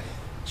restate that.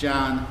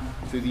 John,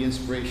 through the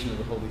inspiration of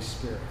the Holy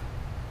Spirit,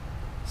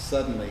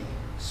 suddenly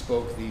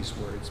spoke these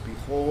words: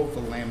 behold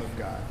the Lamb of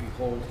God,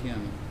 behold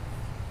him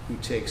who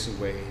takes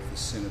away the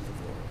sin of the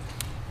world.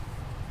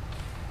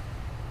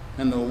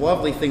 And the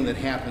lovely thing that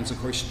happens, of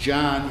course,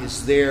 John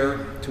is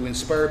there to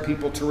inspire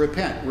people to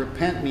repent.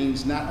 Repent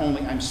means not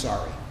only I'm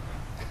sorry.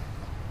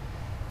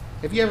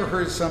 Have you ever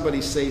heard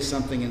somebody say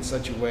something in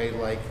such a way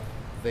like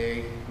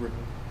they're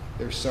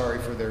sorry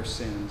for their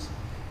sins,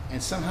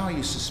 and somehow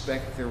you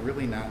suspect they're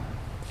really not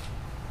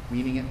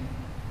meaning it?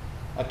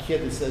 A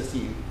kid that says to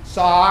you,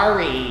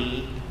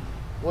 sorry,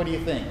 what do you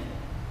think?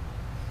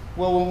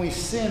 Well, when we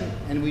sin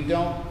and we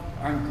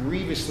aren't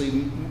grievously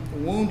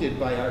wounded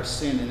by our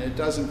sin, and it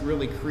doesn't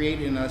really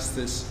create in us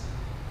this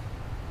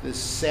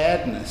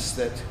sadness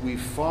that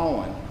we've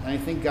fallen, and I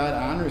think God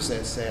honors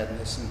that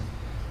sadness, and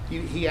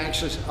he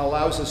actually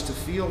allows us to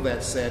feel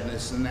that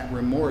sadness and that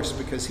remorse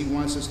because he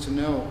wants us to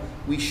know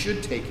we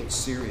should take it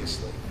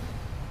seriously.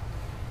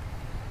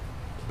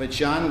 But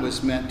John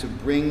was meant to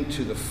bring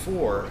to the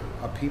fore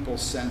a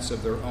people's sense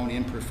of their own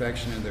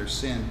imperfection and their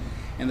sin,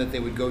 and that they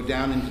would go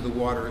down into the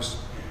waters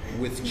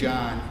with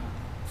John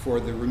for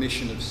the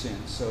remission of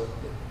sins. So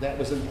that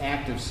was an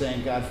act of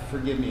saying, God,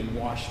 forgive me and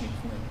wash me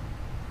clean.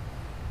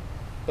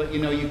 But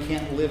you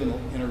can't live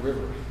in a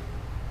river.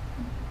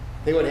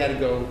 They would have had to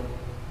go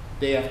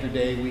day after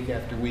day, week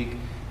after week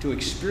to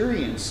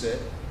experience it.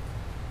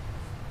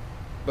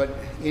 But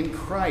in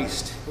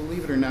Christ,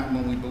 believe it or not,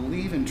 when we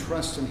believe and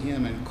trust in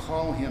him and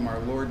call him our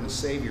Lord and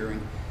Savior,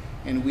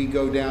 and we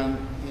go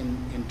down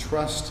in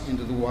trust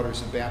into the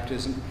waters of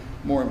baptism,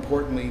 more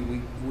importantly,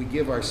 we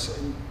give or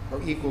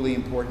equally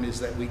important is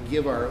that we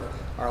give our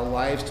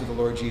lives to the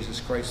Lord Jesus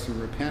Christ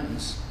through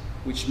repentance,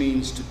 which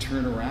means to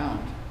turn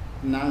around.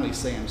 Not only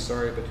say I'm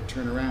sorry, but to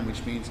turn around,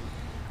 which means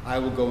I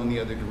will go in the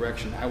other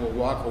direction. I will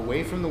walk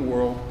away from the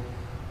world.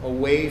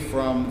 away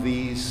from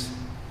these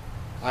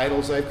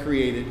idols I've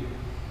created,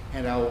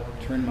 and I'll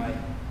turn my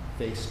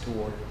face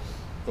toward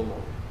the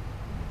Lord.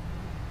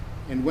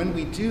 And when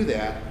we do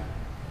that,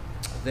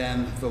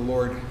 then the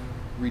Lord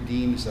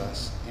redeems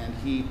us, and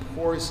he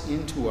pours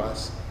into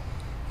us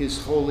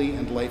his holy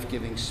and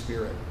life-giving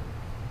Spirit.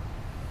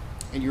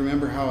 And you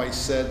remember how I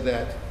said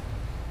that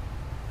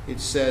it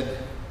said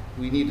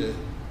we need to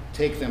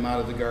take them out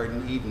of the Garden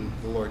of Eden,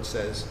 the Lord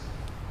says,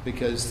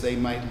 because they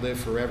might live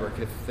forever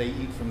if they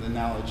eat from the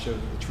knowledge of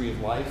the tree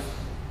of life.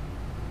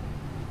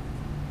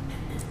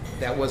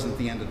 That wasn't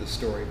the end of the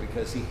story,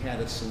 because he had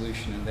a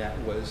solution, and that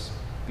was,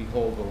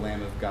 behold the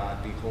Lamb of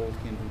God, behold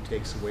him who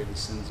takes away the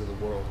sins of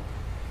the world.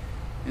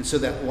 And so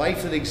that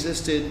life that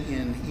existed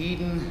in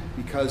Eden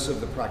because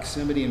of the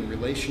proximity and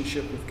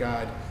relationship with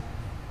God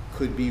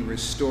could be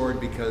restored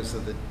because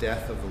of the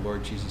death of the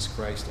Lord Jesus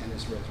Christ and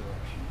his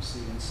resurrection. You see,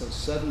 and so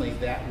suddenly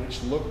that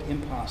which looked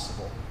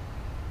impossible,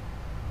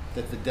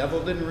 that the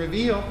devil didn't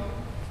reveal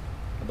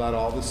about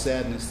all the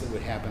sadness that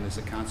would happen as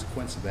a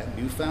consequence of that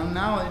newfound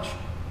knowledge,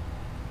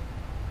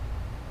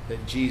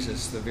 that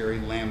Jesus, the very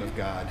Lamb of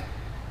God,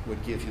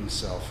 would give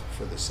himself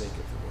for the sake of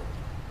the world.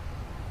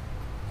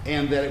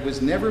 And that it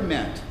was never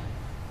meant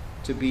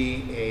to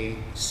be a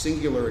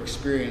singular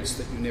experience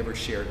that you never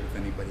shared with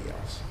anybody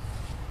else.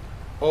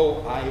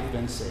 Oh, I have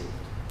been saved.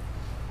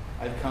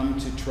 I've come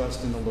to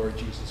trust in the Lord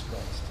Jesus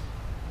Christ.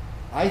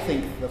 I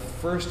think the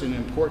first and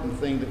important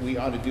thing that we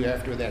ought to do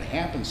after that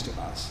happens to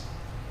us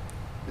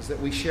is that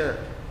we share it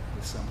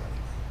with somebody.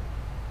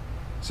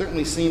 It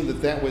certainly seemed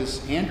that that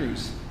was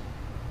Andrew's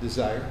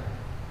desire.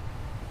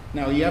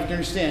 Now, you have to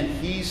understand,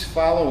 he's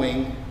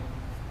following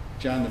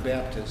John the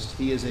Baptist.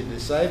 He is a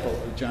disciple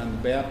of John the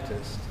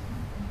Baptist.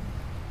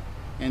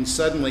 And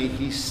suddenly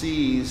he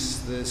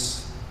sees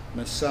this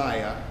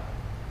Messiah.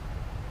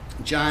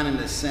 John, in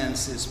a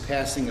sense, is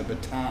passing a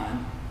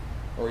baton,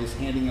 or he's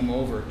handing him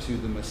over to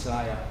the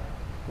Messiah.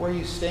 Where are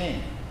you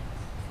staying?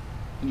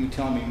 Can you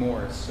tell me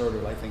more? It's sort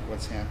of, I think,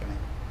 what's happening.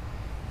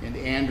 And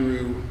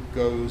Andrew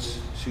goes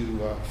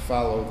to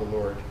follow the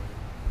Lord.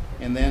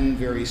 And then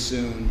very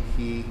soon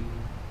he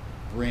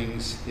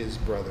brings his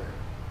brother.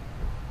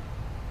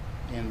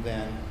 And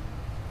then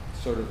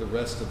sort of the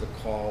rest of the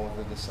call of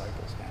the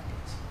disciples happens.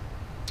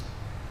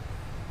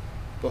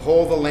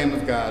 Behold the Lamb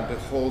of God,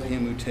 behold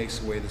him who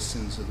takes away the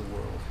sins of the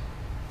world.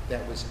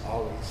 That was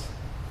always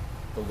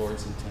the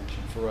Lord's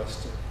intention, for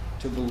us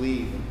to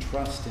believe and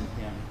trust in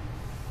him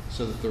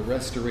so that the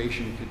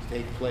restoration could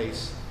take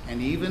place.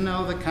 And even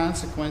though the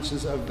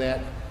consequences of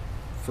that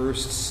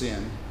first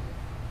sin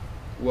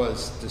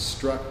was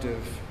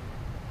destructive,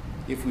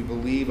 if we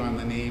believe on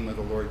the name of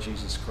the Lord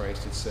Jesus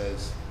Christ, it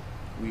says,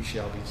 we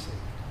shall be saved.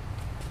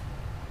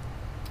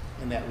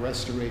 And that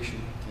restoration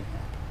can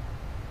happen,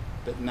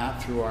 but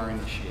not through our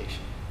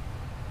initiation,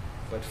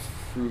 but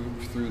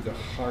through the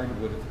hard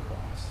wood of the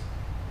cross.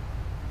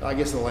 I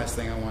guess the last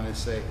thing I want to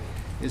say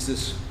is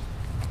this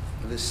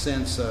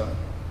sense of,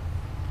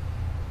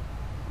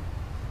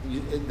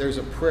 there's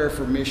a prayer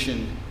for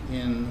mission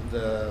in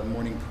the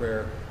morning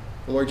prayer.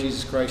 The Lord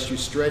Jesus Christ, you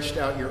stretched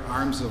out your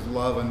arms of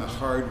love on the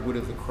hard wood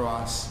of the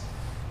cross,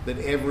 that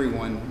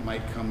everyone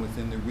might come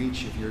within the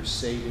reach of your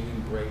saving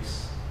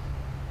embrace.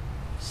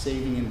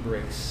 Saving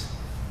embrace.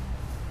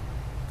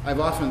 I've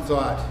often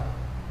thought,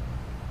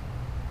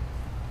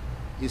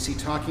 is he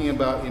talking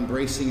about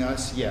embracing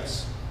us?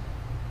 Yes.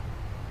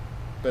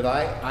 But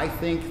I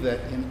think that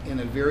in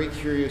a very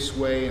curious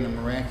way, in a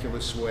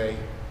miraculous way,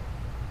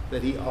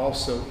 that he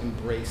also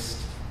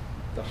embraced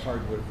the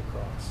hard wood of the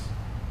cross.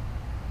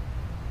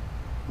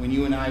 When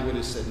you and I would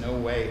have said, no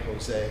way,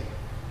 Jose,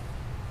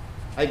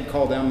 I'd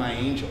call down my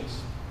angels.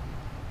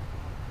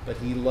 But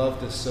he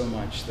loved us so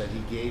much that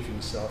he gave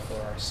himself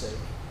for our sake.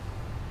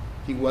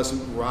 He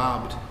wasn't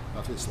robbed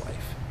of his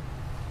life.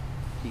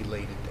 He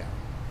laid it down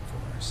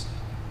for our sake.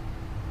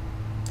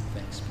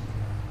 Thanks be to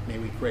God. May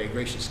we pray.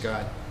 Gracious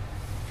God,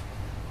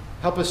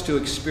 help us to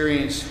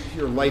experience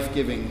your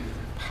life-giving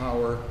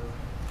power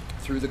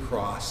through the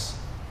cross.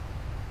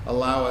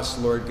 Allow us,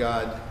 Lord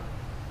God,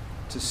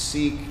 to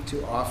seek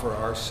to offer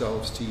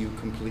ourselves to you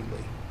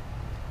completely.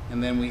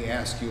 And then we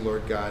ask you,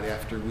 Lord God,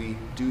 after we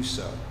do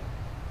so,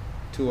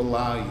 to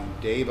allow you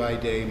day by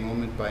day,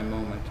 moment by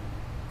moment,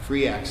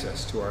 free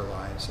access to our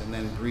lives, and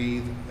then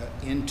breathe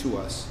into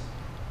us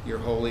your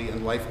holy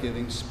and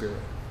life-giving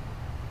Spirit.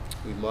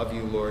 We love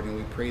you, Lord, and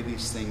we pray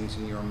these things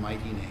in your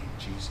mighty name,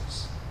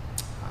 Jesus.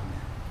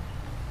 Amen.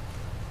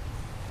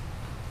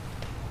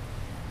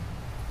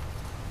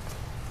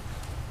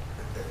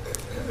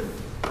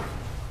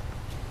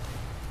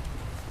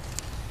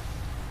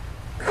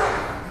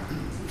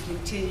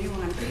 Continue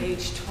on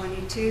page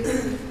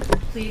 22.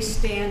 Please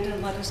stand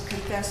and let us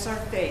confess our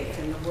faith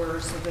in the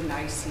words of the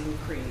Nicene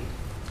Creed.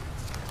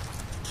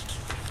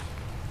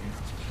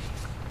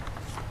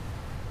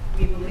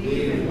 We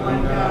believe in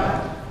one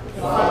God,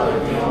 the Father,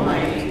 the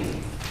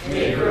Almighty,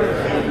 maker of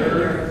heaven and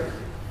earth,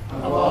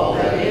 of all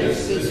that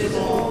is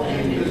visible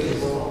and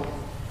invisible.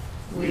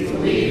 We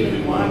believe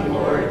in one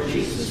Lord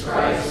Jesus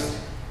Christ,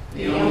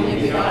 the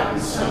only begotten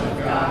Son of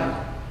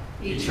God,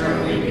 eternal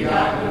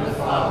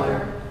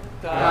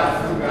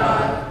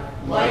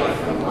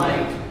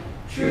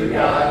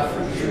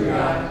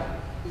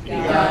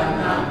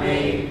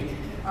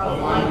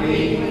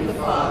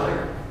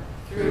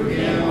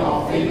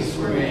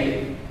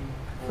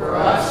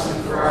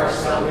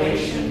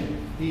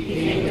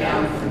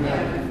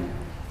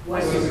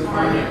was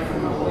incarnate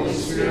from the Holy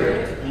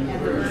Spirit and the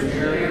Virgin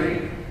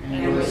Mary,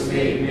 and was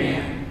made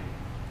man.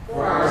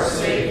 For our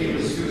sake he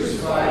was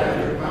crucified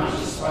under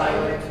Pontius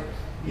Pilate.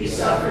 He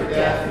suffered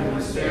death and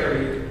was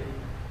buried.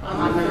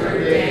 On the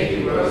third day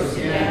he rose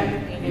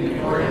again, in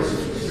accordance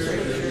with the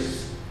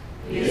Scriptures.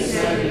 He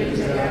ascended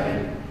into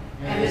heaven,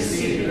 and is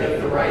seated at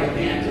the right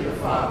hand of the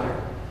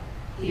Father.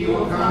 He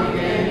will come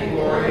again in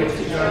glory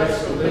to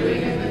judge the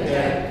living and the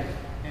dead,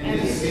 and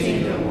his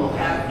kingdom will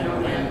have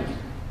no end.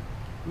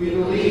 We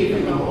believe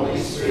in the Holy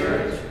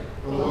Spirit,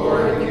 the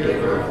Lord and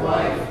giver of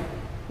life,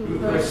 who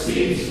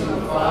proceeds from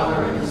the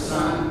Father and the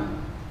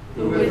Son,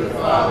 who with the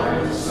Father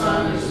and the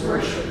Son is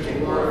worshipped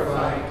and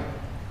glorified,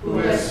 who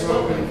has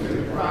spoken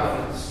through the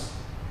prophets.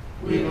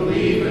 We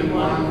believe in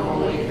one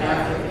holy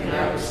Catholic and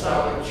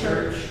Apostolic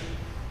Church.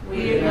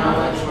 We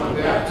acknowledge one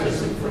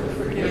baptism for the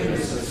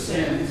forgiveness of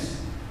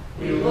sins.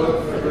 We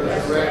look for the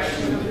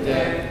resurrection of the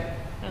dead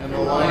and the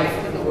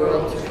life of the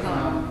world to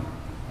come.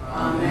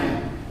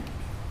 Amen.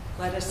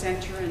 Let us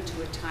enter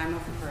into a time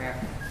of prayer.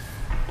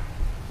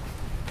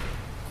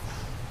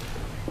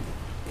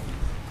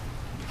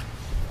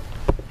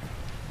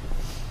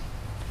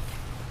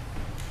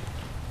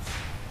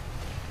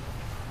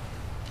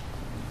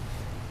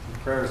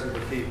 Prayers of the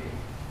people.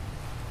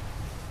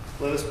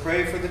 Let us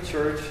pray for the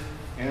church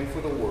and for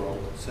the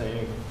world,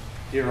 saying,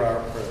 hear our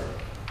prayer.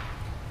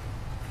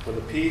 For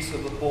the peace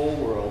of the whole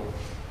world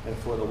and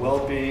for the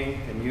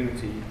well-being and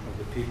unity of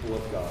the people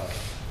of God.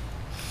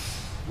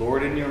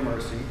 Lord, in your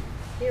mercy,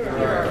 hear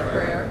our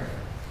prayer.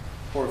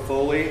 For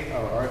Foley,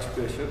 our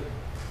Archbishop,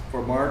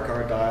 for Mark,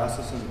 our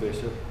Diocesan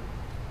Bishop,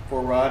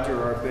 for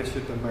Roger, our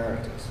Bishop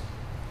Emeritus,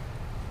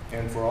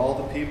 and for all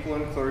the people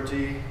and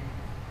clergy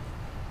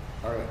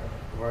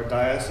of our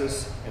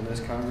diocese and this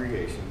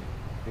congregation,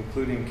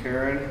 including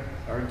Karen,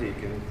 our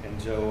deacon, and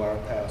Joe, our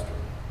pastor.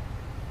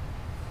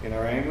 In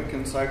our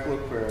Anglican cycle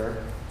of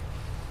prayer,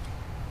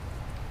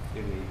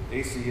 in the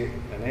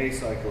ACNA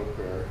cycle of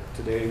prayer,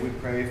 today we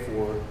pray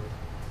for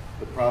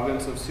the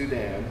province of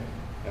Sudan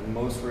and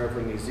Most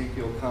Reverend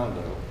Ezekiel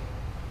Kondo,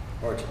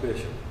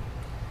 Archbishop,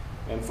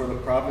 and for the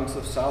province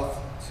of South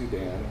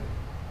Sudan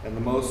and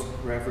the Most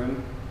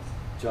Reverend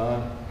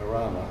John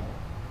Arama,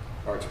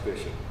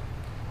 Archbishop,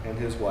 and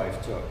his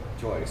wife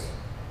Joyce.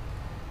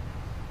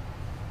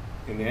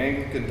 In the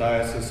Anglican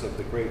Diocese of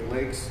the Great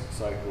Lakes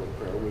cycle of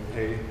prayer,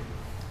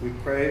 we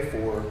pray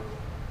for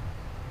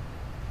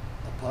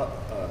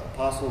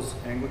Apostles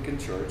Anglican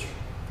Church,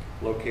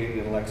 located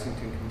in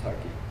Lexington,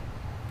 Kentucky,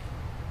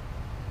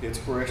 its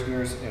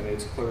parishioners and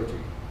its clergy,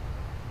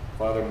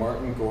 Father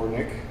Martin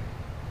Gornick,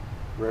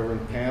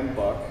 Reverend Pam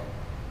Buck,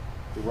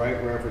 the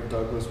Right Reverend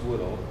Douglas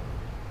Woodall,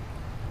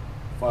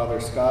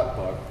 Father Scott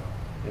Buck,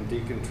 and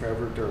Deacon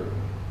Trevor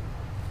Durden.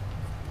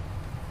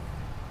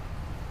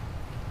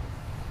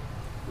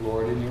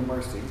 Lord, in your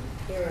mercy,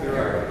 hear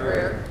our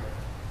prayer.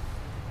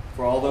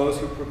 For all those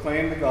who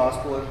proclaim the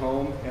gospel at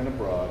home and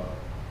abroad,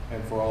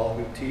 and for all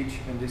who teach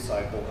and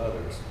disciple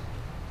others.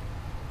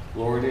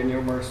 Lord, in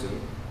your mercy,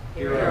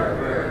 hear our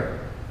prayer.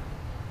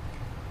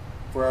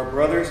 For our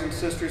brothers and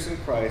sisters in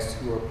Christ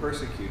who are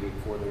persecuted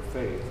for their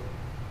faith.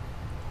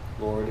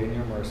 Lord, in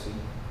your mercy,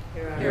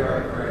 hear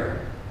our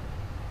prayer.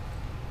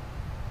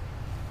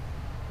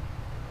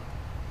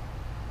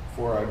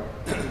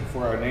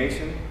 For our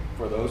nation,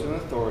 for those in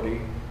authority,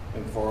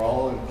 and for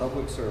all in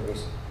public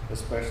service,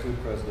 especially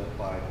President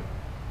Biden.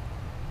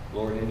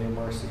 Lord, in your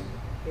mercy,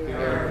 hear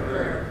our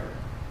prayer.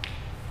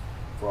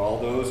 For all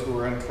those who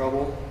are in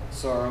trouble,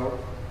 sorrow,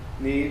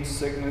 need,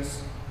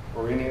 sickness,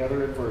 or any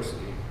other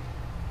adversity,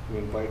 we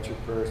invite your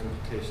prayers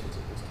and petitions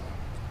at this time.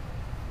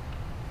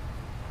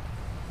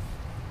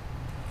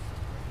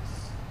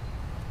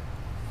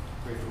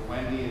 Pray for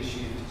Wendy as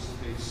she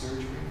anticipates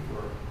surgery,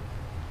 for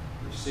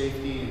her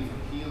safety and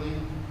for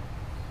healing.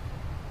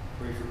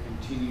 Pray for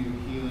continued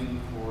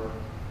healing for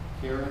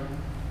Karen.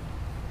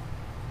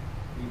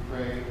 We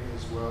pray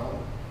as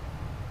well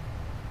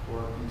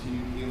for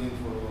continued healing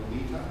for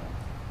Lolita.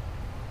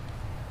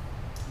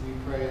 We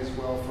pray as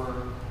well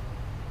for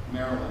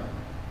Marilyn,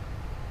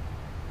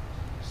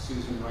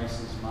 Susan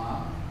Rice's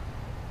mom.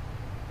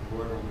 The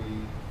Lord will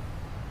be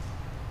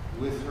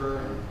with her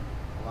and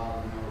allow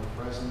her to know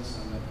her presence,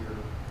 and that your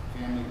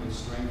family would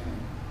strengthen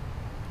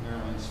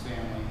Marilyn's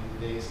family in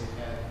the days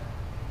ahead.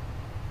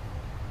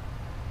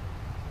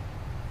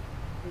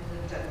 We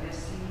lift up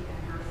Missy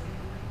and her family.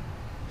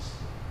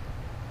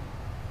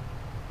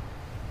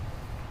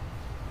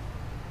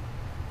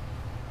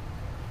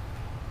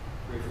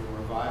 Pray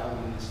for revival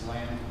in this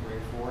land to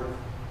break forth.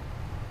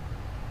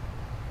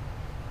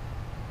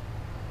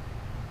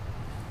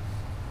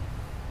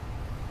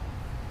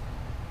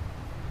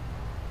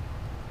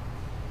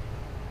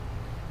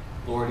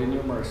 Lord, in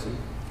your mercy,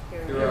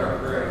 Hear our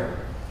prayer.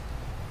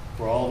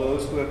 For all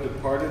those who have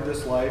departed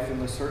this life in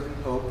the certain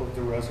hope of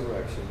the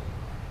resurrection,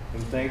 in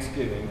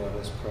thanksgiving let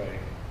us pray.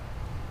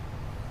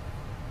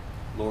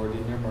 Lord,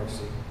 in your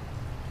mercy,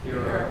 Hear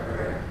our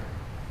prayer.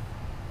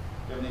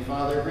 Heavenly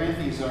Father, grant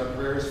these our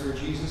prayers for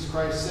Jesus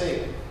Christ's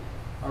sake,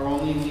 our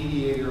only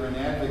mediator and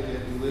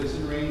advocate, who lives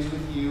and reigns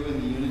with you in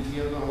the unity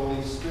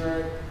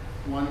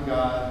one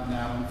God,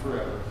 now and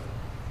forever.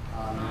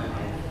 Amen.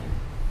 Amen.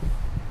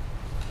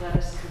 Let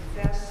us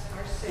confess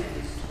our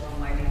sins to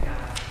Almighty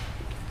God.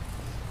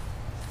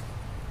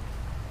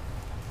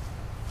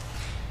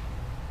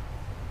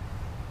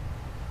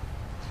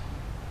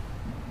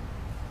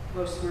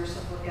 Most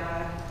merciful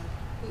God,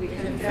 We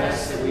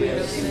confess that we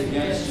have sinned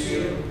against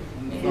you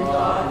in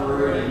thought,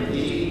 word, and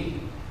deed,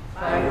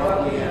 by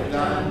what we have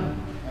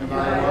done and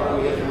by what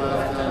we have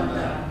left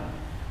undone.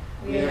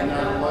 We have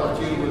not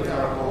loved you with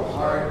our whole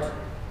heart.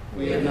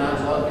 We have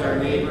not loved our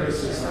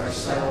neighbors as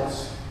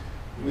ourselves.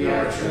 We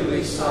are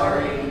truly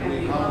sorry and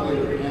we humbly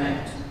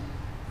repent.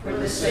 For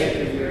the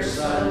sake of your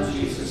Son,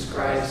 Jesus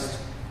Christ,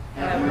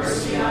 have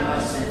mercy on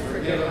us and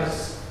forgive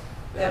us,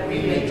 that we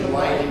may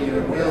delight in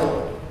your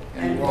will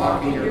and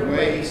walk in your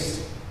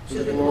ways,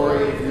 to the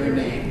glory of your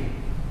name.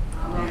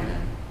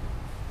 Amen.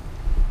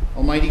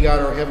 Almighty God,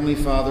 our Heavenly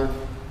Father,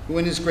 who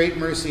in his great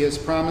mercy has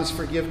promised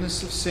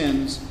forgiveness of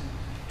sins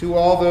to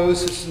all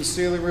those who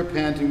sincerely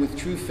repent and with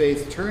true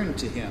faith turn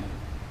to him,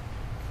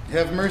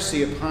 have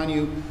mercy upon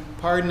you,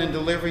 pardon and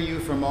deliver you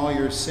from all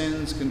your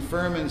sins,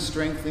 confirm and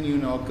strengthen you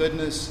in all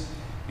goodness,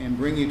 and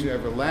bring you to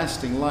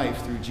everlasting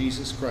life through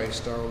Jesus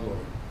Christ our Lord.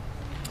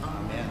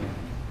 Amen.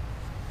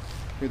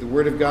 Hear the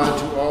word of God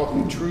to all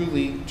who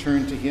truly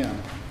turn to him.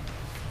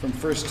 From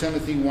 1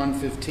 Timothy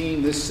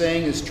 1:15, this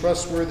saying is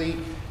trustworthy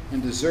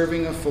and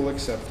deserving of full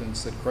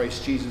acceptance, that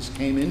Christ Jesus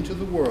came into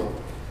the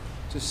world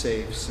to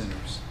save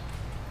sinners.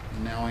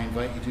 And now I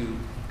invite you to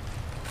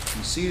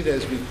be seated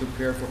as we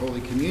prepare for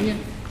Holy Communion.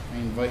 I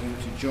invite you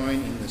to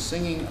join in the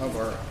singing of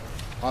our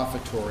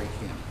offertory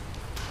hymn.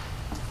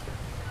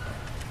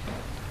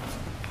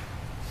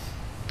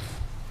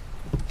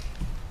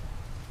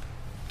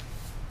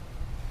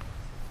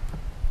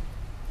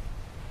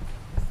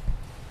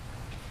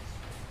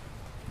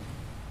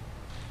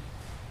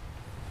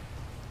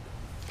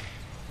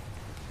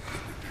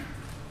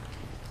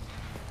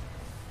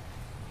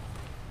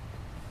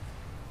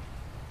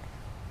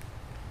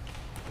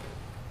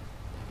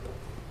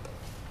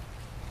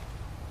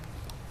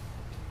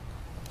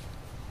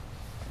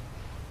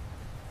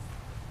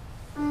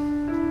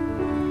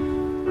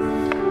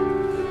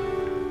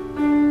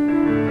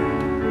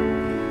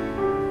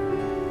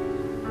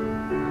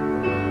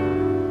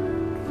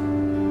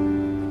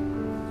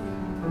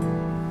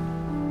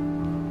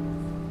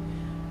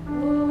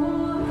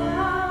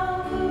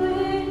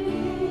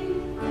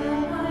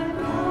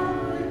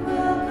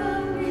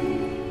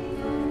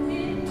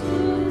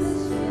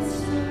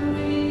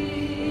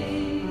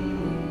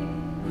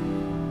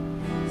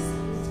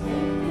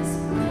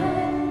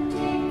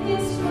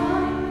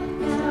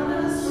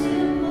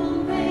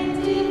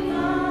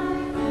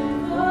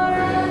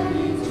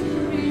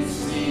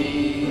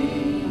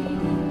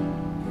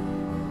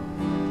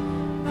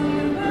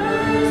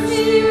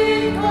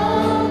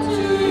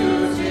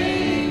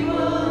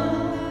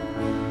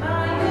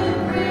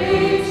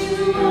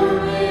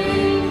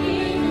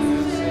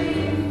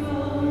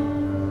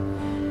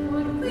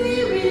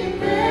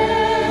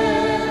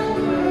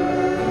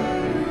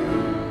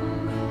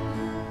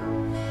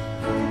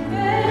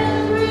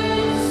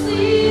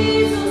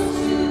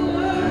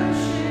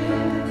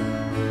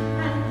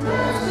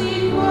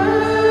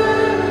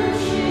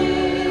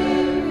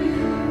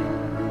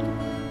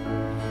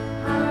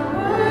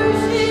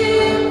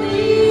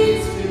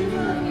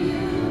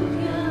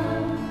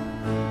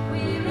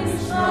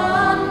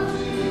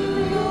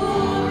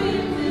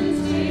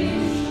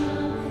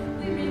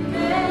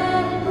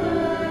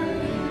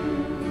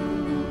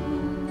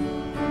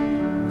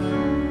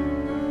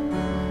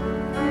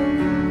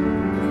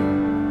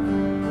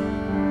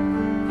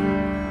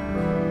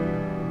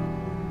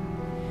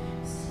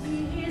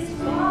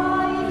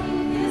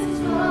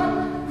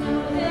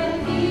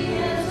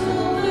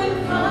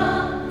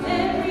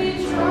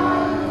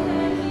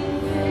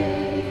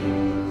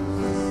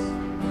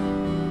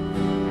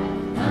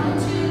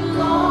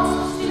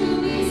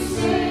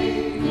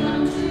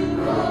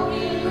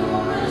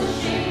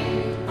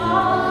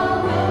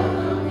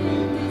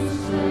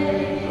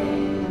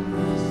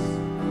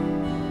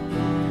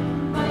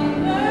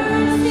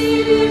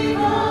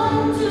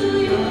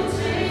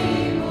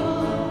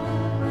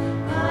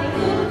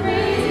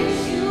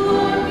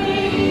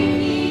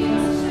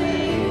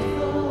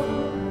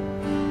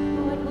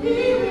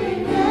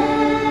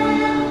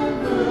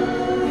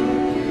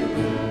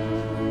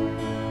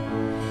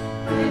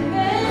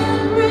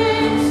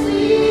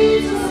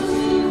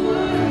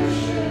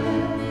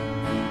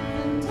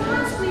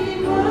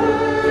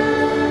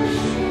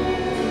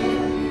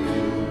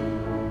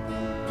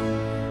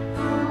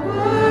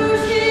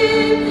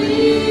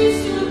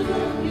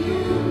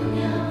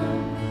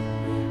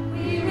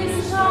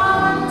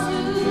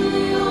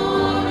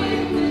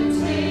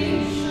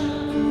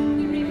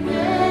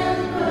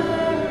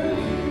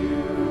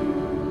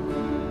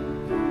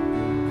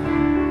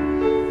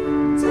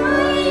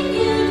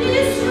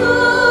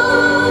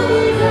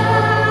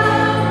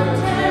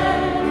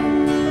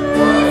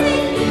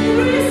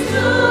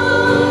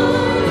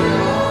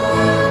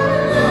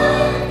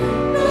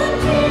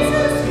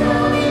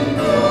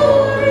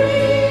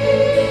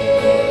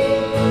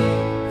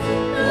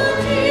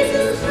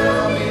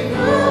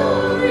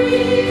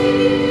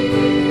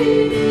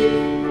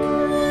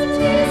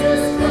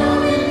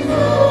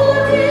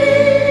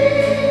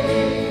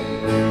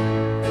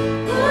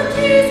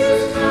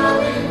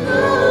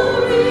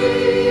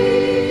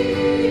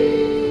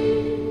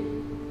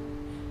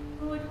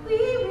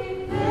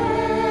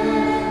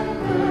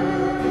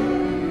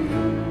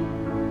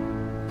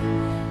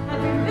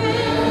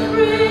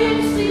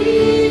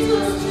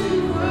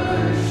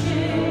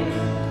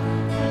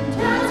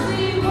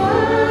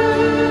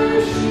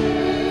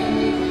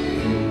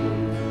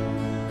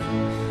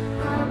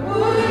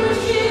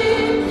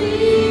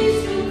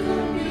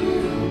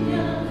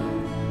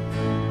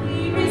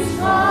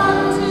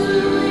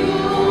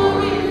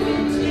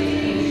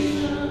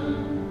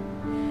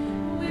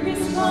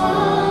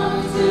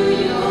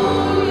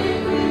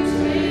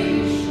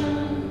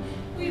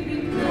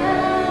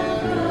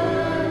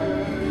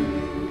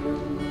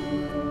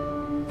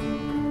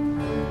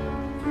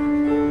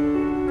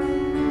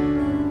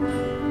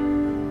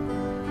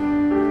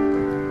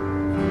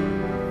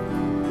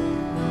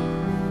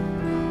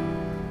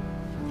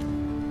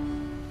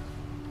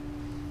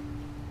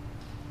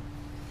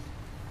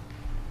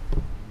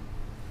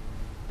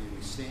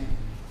 we stand.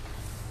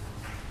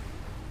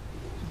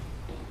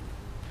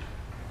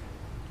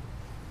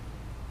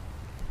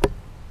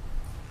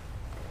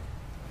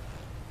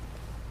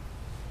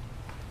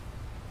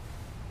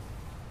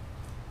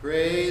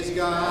 Praise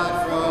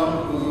God from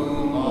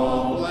whom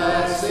all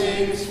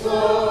blessings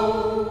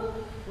flow.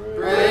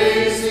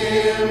 Praise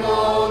him,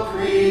 all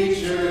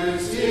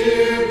creatures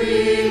here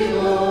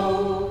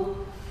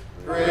below.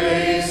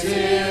 Praise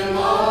him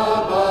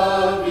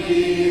above,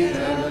 ye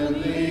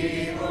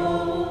heavenly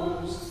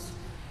hosts.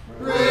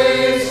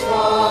 Praise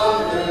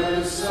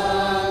Father,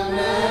 Son,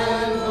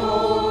 and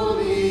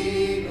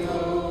Holy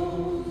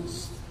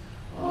Ghost.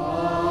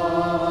 Amen.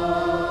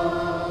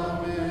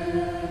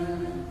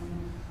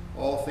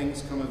 All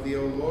things come of thee,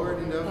 O Lord,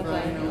 and of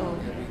thine own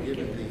have we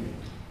given thee.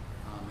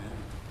 Amen.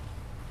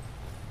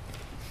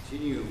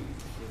 Continue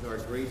with our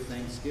great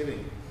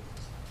thanksgiving.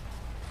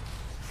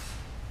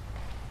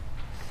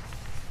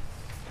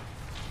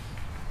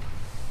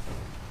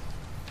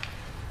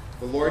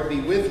 The Lord be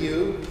with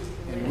you,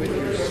 and with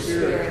your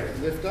spirit.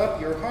 Lift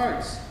up your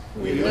hearts.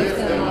 We lift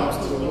them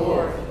up to the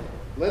Lord.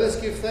 Let us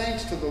give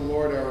thanks to the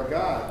Lord our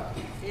God.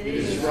 It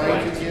is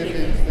right to give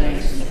him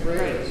thanks and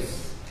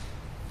praise.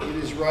 It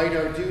is right,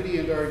 our duty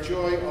and our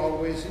joy,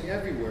 always and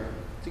everywhere,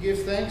 to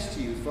give thanks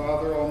to you,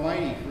 Father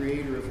Almighty,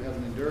 creator of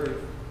heaven and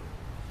earth.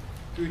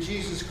 Through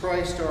Jesus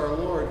Christ our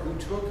Lord, who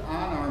took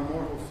on our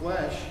mortal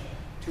flesh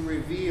to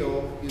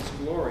reveal his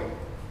glory,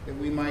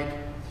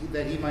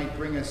 that he might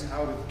bring us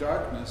out of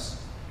darkness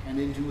and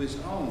into his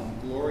own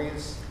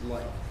glorious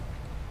light.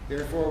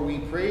 Therefore we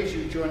praise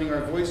you, joining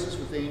our voices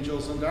with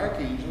angels and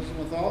archangels and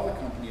with all the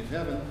company of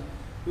heaven,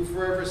 who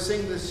forever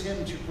sing this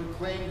hymn to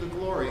proclaim the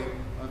glory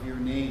of your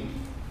name.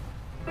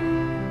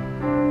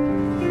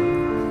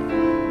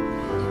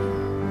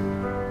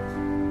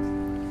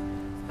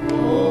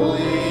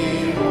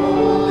 Holy,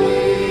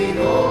 holy,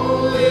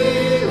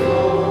 holy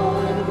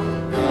Lord,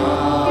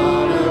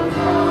 God of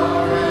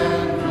power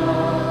and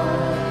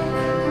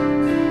might.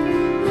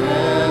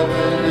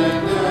 Heaven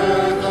and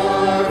earth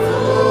are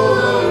full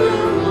of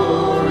your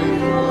glory.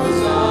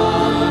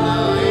 Hosanna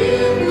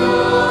in the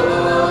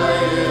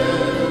highest.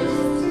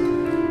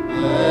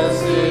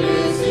 Blessed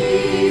is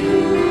he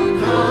who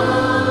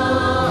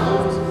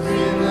comes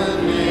in the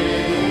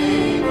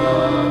name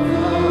of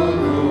the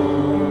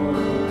Lord.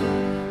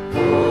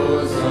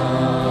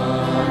 Hosanna,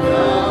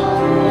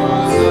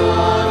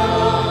 Hosanna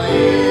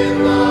in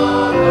the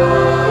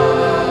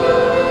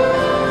highest.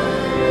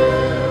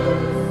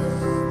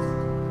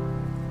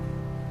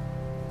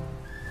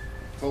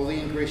 Holy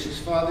and gracious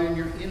Father, in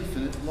your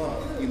infinite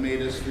love, you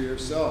made us for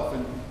yourself,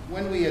 and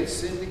when we had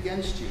sinned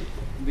against you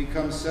and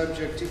become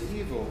subject to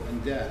evil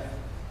and death,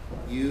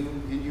 you,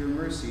 in your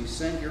mercy,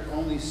 sent your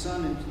only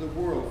Son into the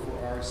world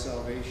for our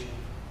salvation.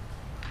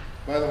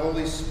 By the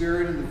Holy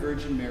Spirit and the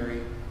Virgin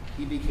Mary,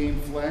 he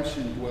became flesh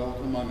and dwelt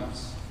among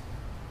us.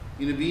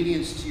 In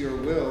obedience to your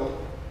will,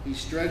 he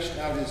stretched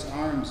out his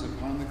arms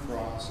upon the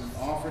cross and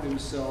offered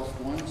himself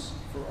once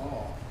for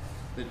all,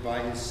 that by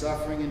his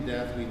suffering and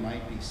death we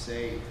might be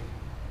saved.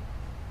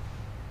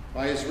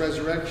 By his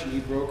resurrection,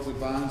 he broke the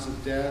bonds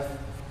of death,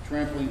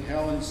 trampling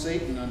hell and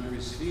Satan under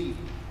his feet.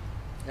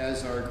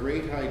 As our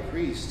great high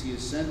priest, he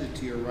ascended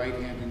to your right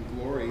hand in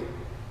glory,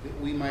 that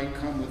we might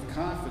come with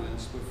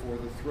confidence before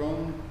the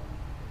throne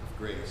of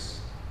grace.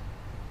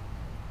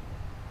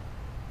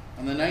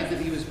 On the night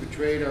that he was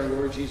betrayed, our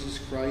Lord Jesus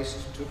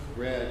Christ took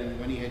bread, and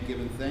when he had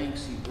given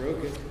thanks, he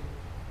broke it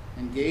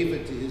and gave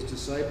it to his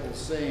disciples,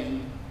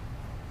 saying,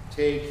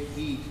 "Take,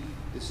 eat,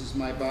 this is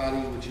my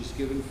body, which is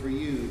given for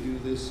you. Do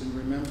this in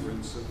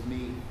remembrance of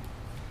me."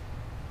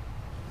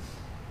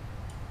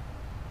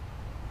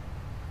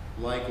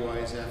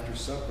 Likewise, after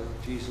supper,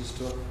 Jesus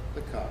took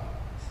the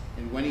cup,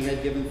 and when he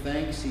had given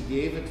thanks, he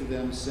gave it to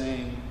them,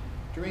 saying,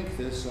 "Drink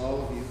this,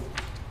 all of you,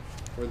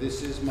 for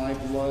this is my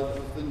blood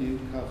of the new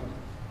covenant,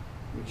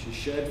 which is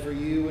shed for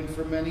you and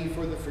for many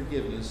for the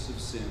forgiveness of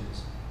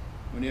sins.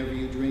 Whenever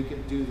you drink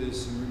it, do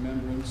this in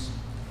remembrance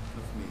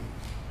of me."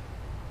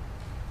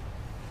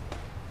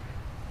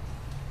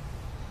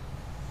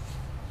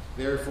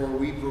 Therefore,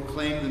 we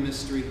proclaim the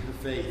mystery of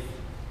faith.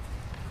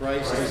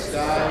 Christ has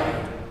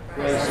died,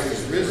 Christ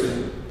is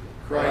risen,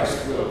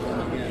 Christ will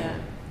come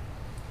again.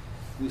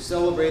 We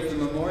celebrate the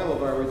memorial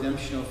of our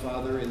redemption, O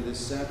Father, in this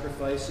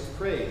sacrifice of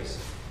praise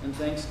and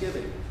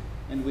thanksgiving,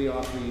 and we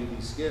offer you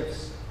these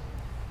gifts.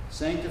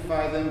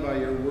 Sanctify them by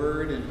your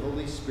word and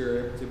Holy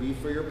Spirit, to be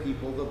for your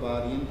people the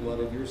body and blood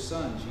of your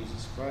Son,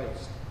 Jesus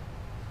Christ.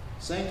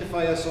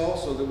 Sanctify us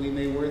also, that we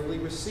may worthily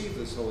receive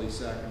this holy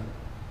sacrament,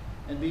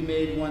 and be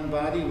made one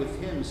body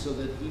with him, so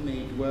that he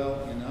may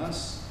dwell in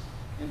us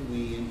and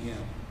we in him.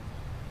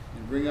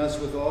 And bring us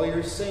with all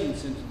your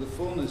saints into the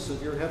fullness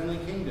of your heavenly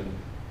kingdom,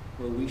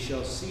 where we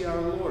shall see our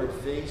Lord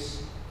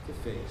face to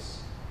face.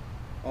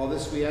 All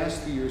this we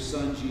ask through your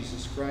Son,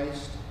 Jesus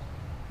Christ,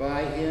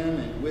 by him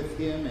and with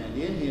him and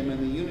in him, in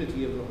the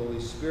unity of the Holy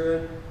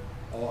Spirit.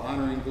 All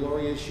honor and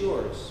glory is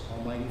yours,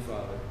 Almighty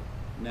Father,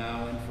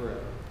 now and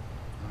forever.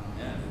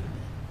 Amen.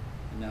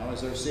 And now,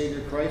 as our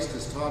Savior Christ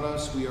has taught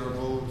us, we are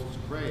bold to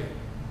pray.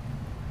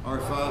 Our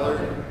Father,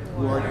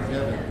 who art in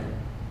heaven,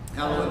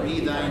 hallowed be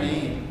thy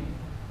name.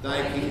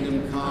 Thy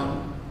kingdom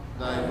come,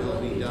 thy will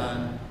be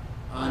done,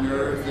 on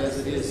earth as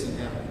it is in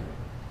heaven.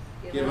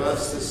 Give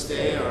us this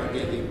day our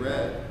daily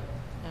bread,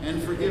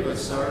 and forgive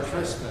us our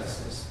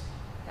trespasses,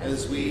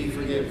 as we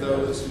forgive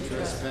those who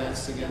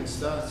trespass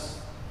against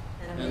us.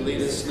 And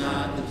lead us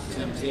not into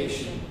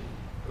temptation,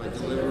 but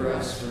deliver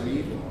us from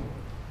evil.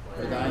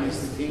 For thine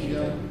is the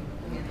kingdom,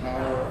 and the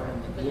power,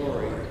 and the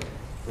glory,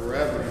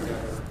 forever and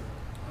ever.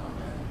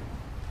 Amen.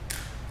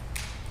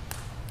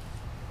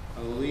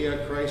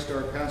 Hallelujah, Christ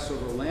our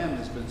Passover Lamb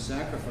has been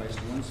sacrificed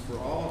once for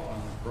all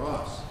upon the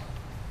cross.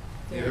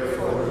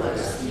 Therefore let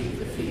us keep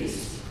the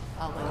feast.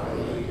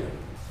 Hallelujah.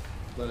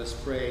 Let us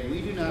pray.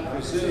 We do not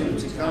presume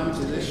to come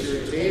to this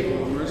your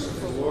table,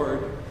 merciful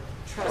Lord,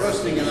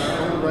 trusting in our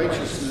own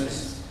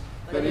righteousness,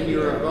 but in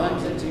your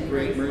abundant and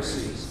great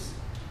mercies.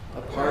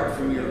 Apart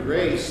from your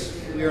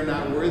grace, we are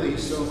not worthy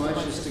so much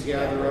as to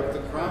gather up the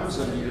crumbs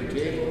on your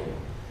table.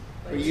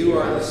 For you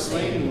are the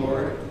slain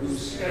Lord,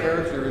 whose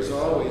character is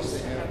always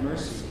to have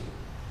mercy.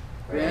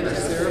 Grant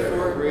us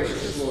therefore,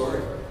 gracious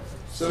Lord,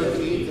 so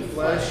to eat the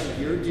flesh of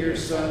your dear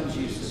Son,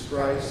 Jesus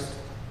Christ,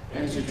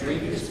 and to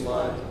drink his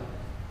blood,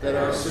 that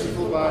our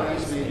sinful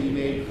bodies may be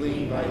made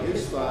clean by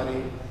his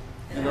body,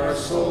 and our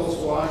souls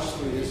washed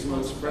through his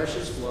most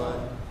precious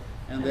blood,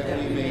 and that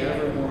we may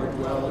evermore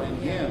dwell in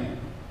him,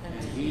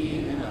 and he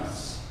in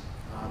us.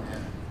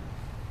 Amen.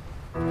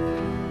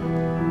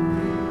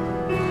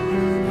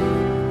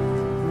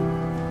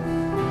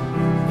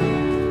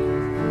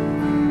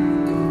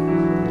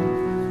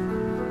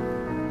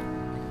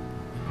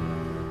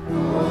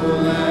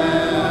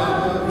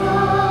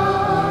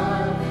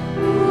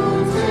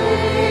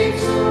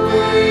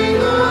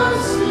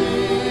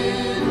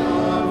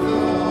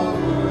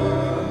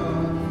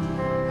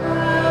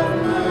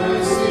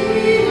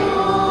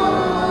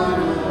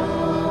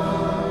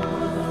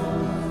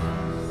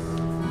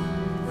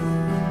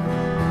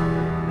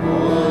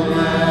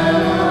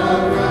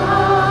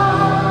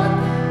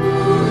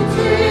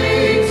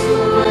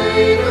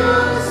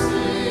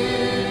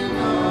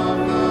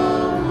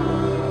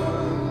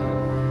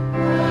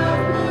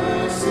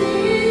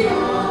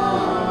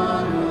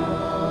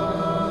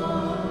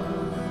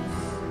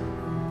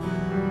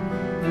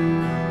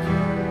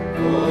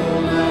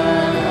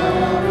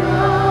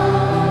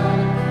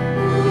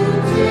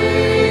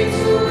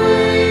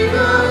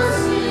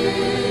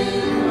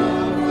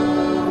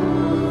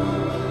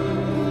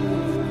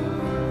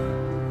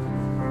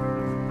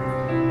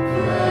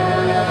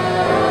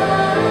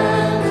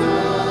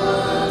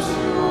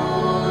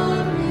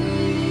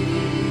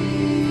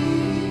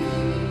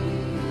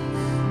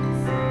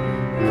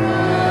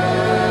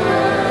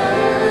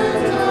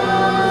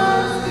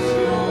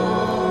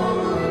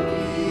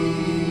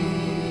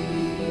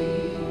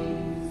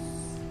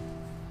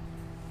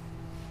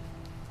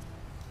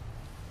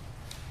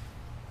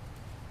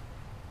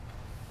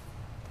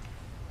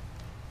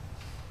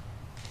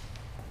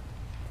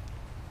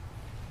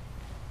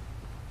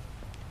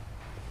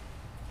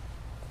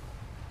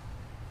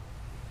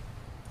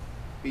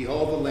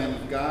 Behold the Lamb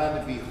of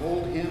God,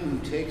 behold him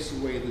who takes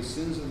away the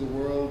sins of the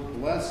world.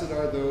 Blessed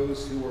are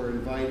those who are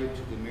invited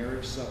to the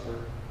marriage supper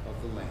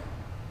of the Lamb.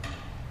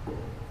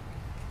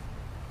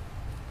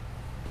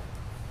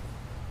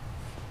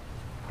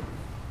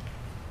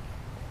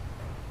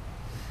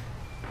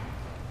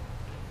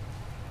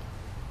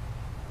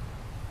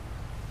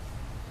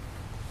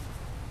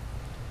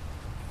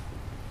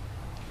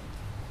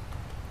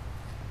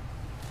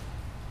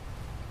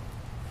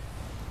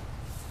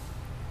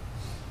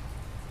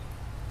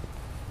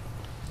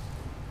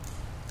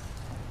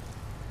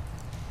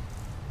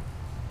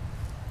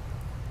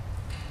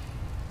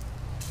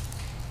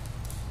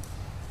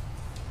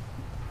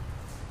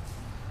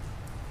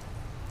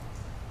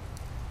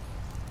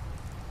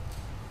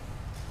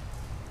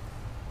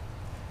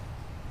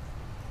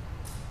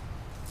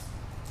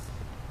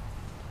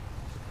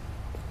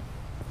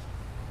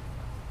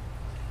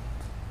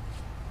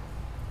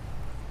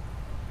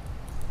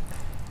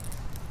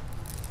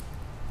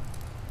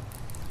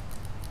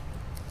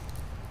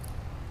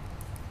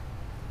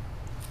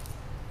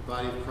 The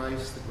body of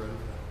Christ, the bread of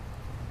heaven.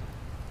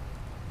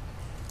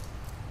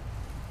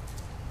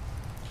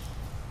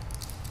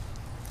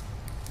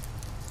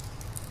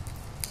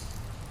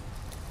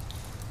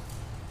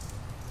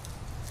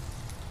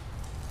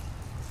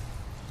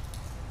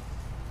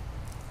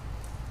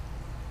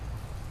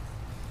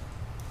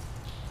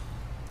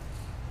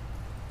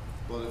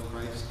 Blood of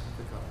Christ,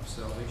 the cup of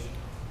salvation.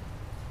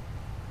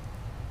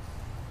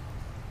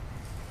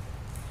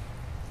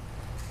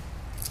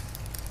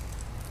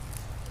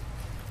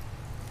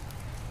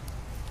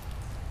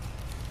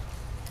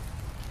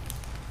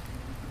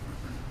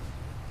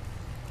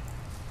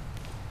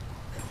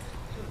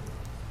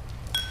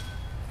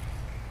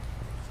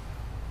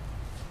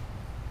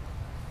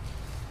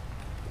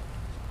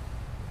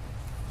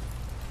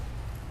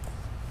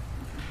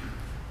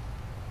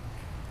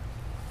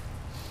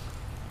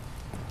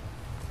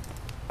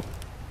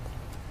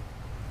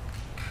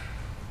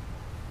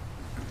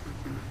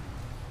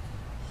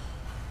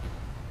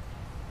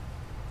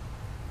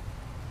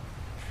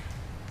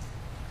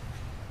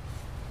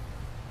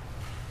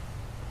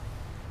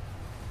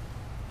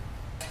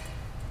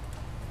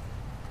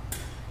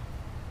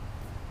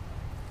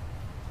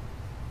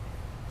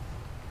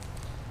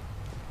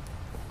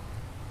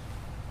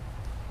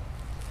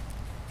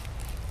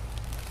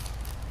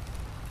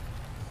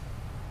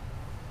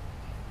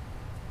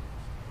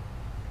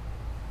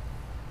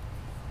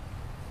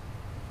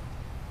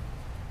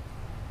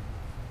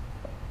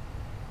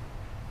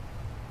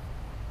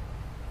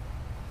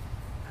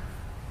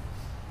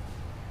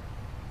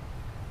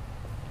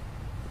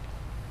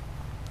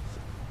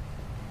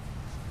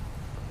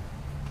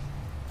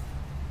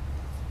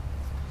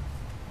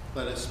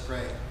 Let us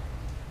pray.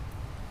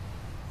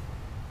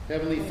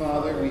 Heavenly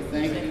Father, we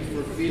thank you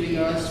for feeding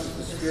us with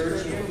the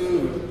spiritual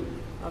food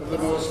of the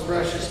most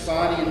precious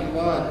body and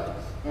blood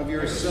of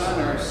your Son,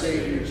 our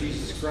Savior,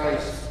 Jesus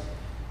Christ,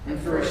 and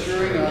for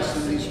assuring us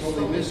in these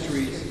holy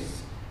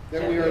mysteries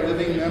that we are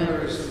living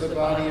members of the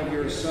body of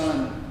your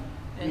Son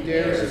and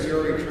heirs of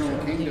your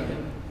eternal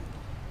kingdom.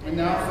 And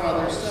now,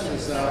 Father, send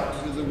us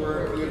out to do the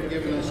work you have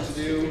given us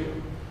to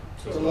do,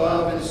 to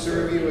love and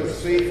serve you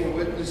as faithful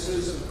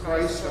witnesses of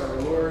Christ our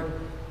Lord.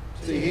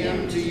 To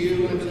him, to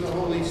you, and to the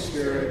Holy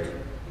Spirit,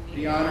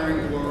 be honor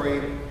and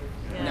glory,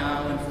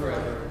 now and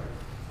forever.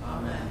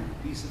 Amen.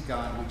 Peace of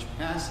God, which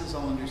passes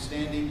all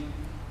understanding,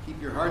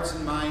 keep your hearts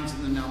and minds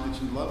in the knowledge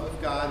and love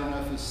of God and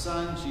of his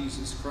Son,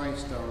 Jesus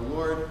Christ our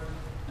Lord,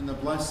 and the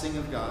blessing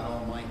of God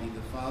Almighty,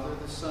 the Father,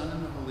 the Son,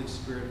 and the Holy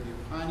Spirit be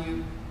upon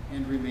you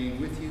and remain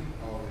with you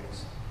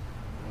always.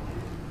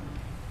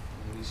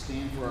 And we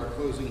stand for our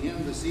closing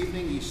hymn this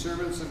evening, Ye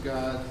Servants of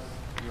God,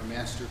 your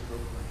Master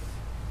proclaim.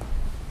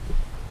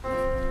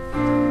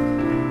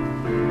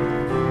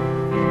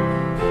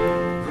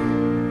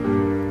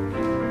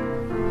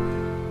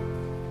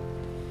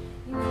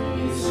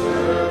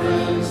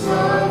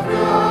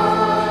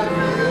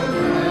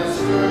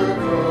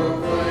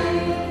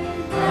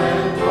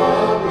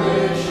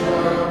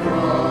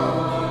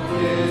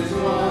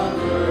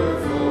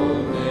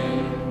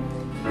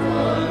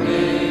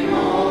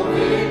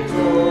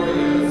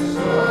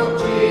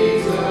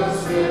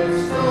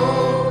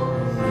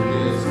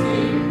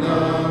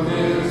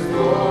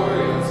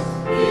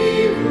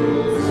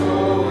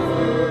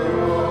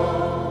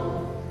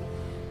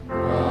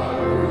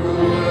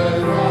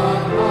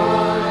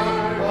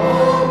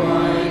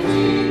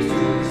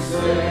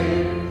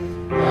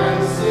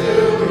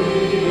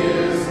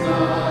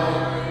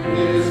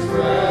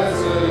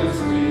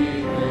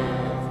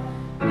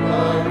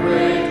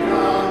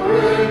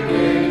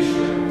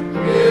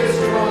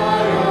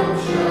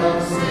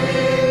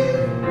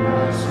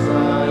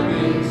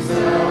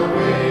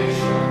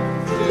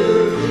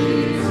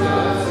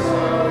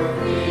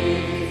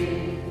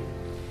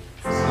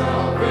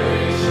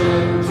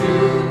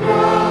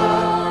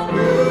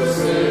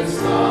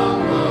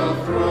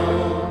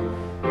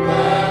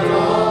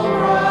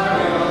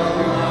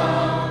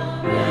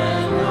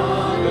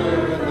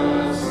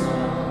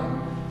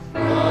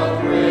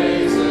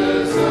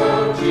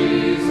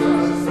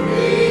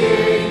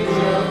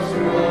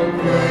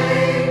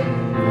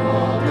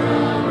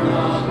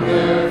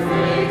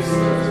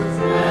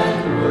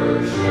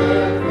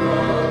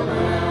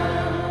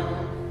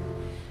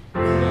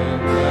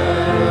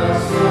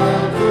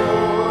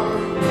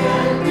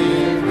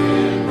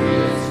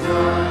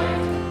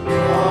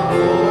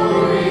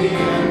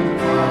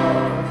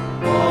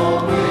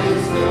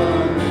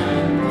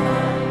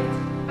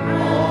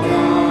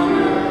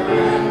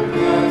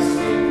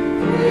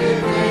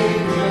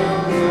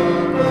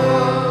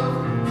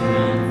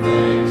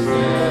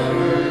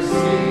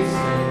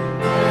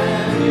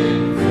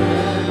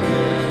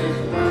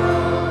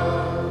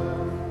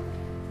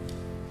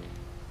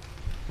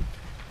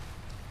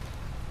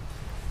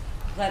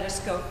 Let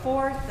us go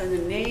forth in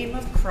the name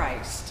of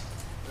Christ.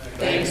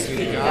 Thanks be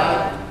to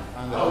God.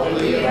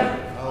 Hallelujah.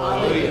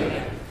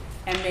 Hallelujah.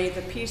 And may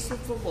the peace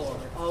of the Lord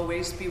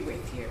always be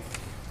with you.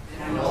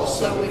 And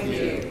also with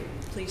you.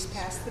 Please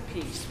pass the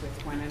peace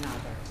with one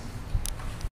another.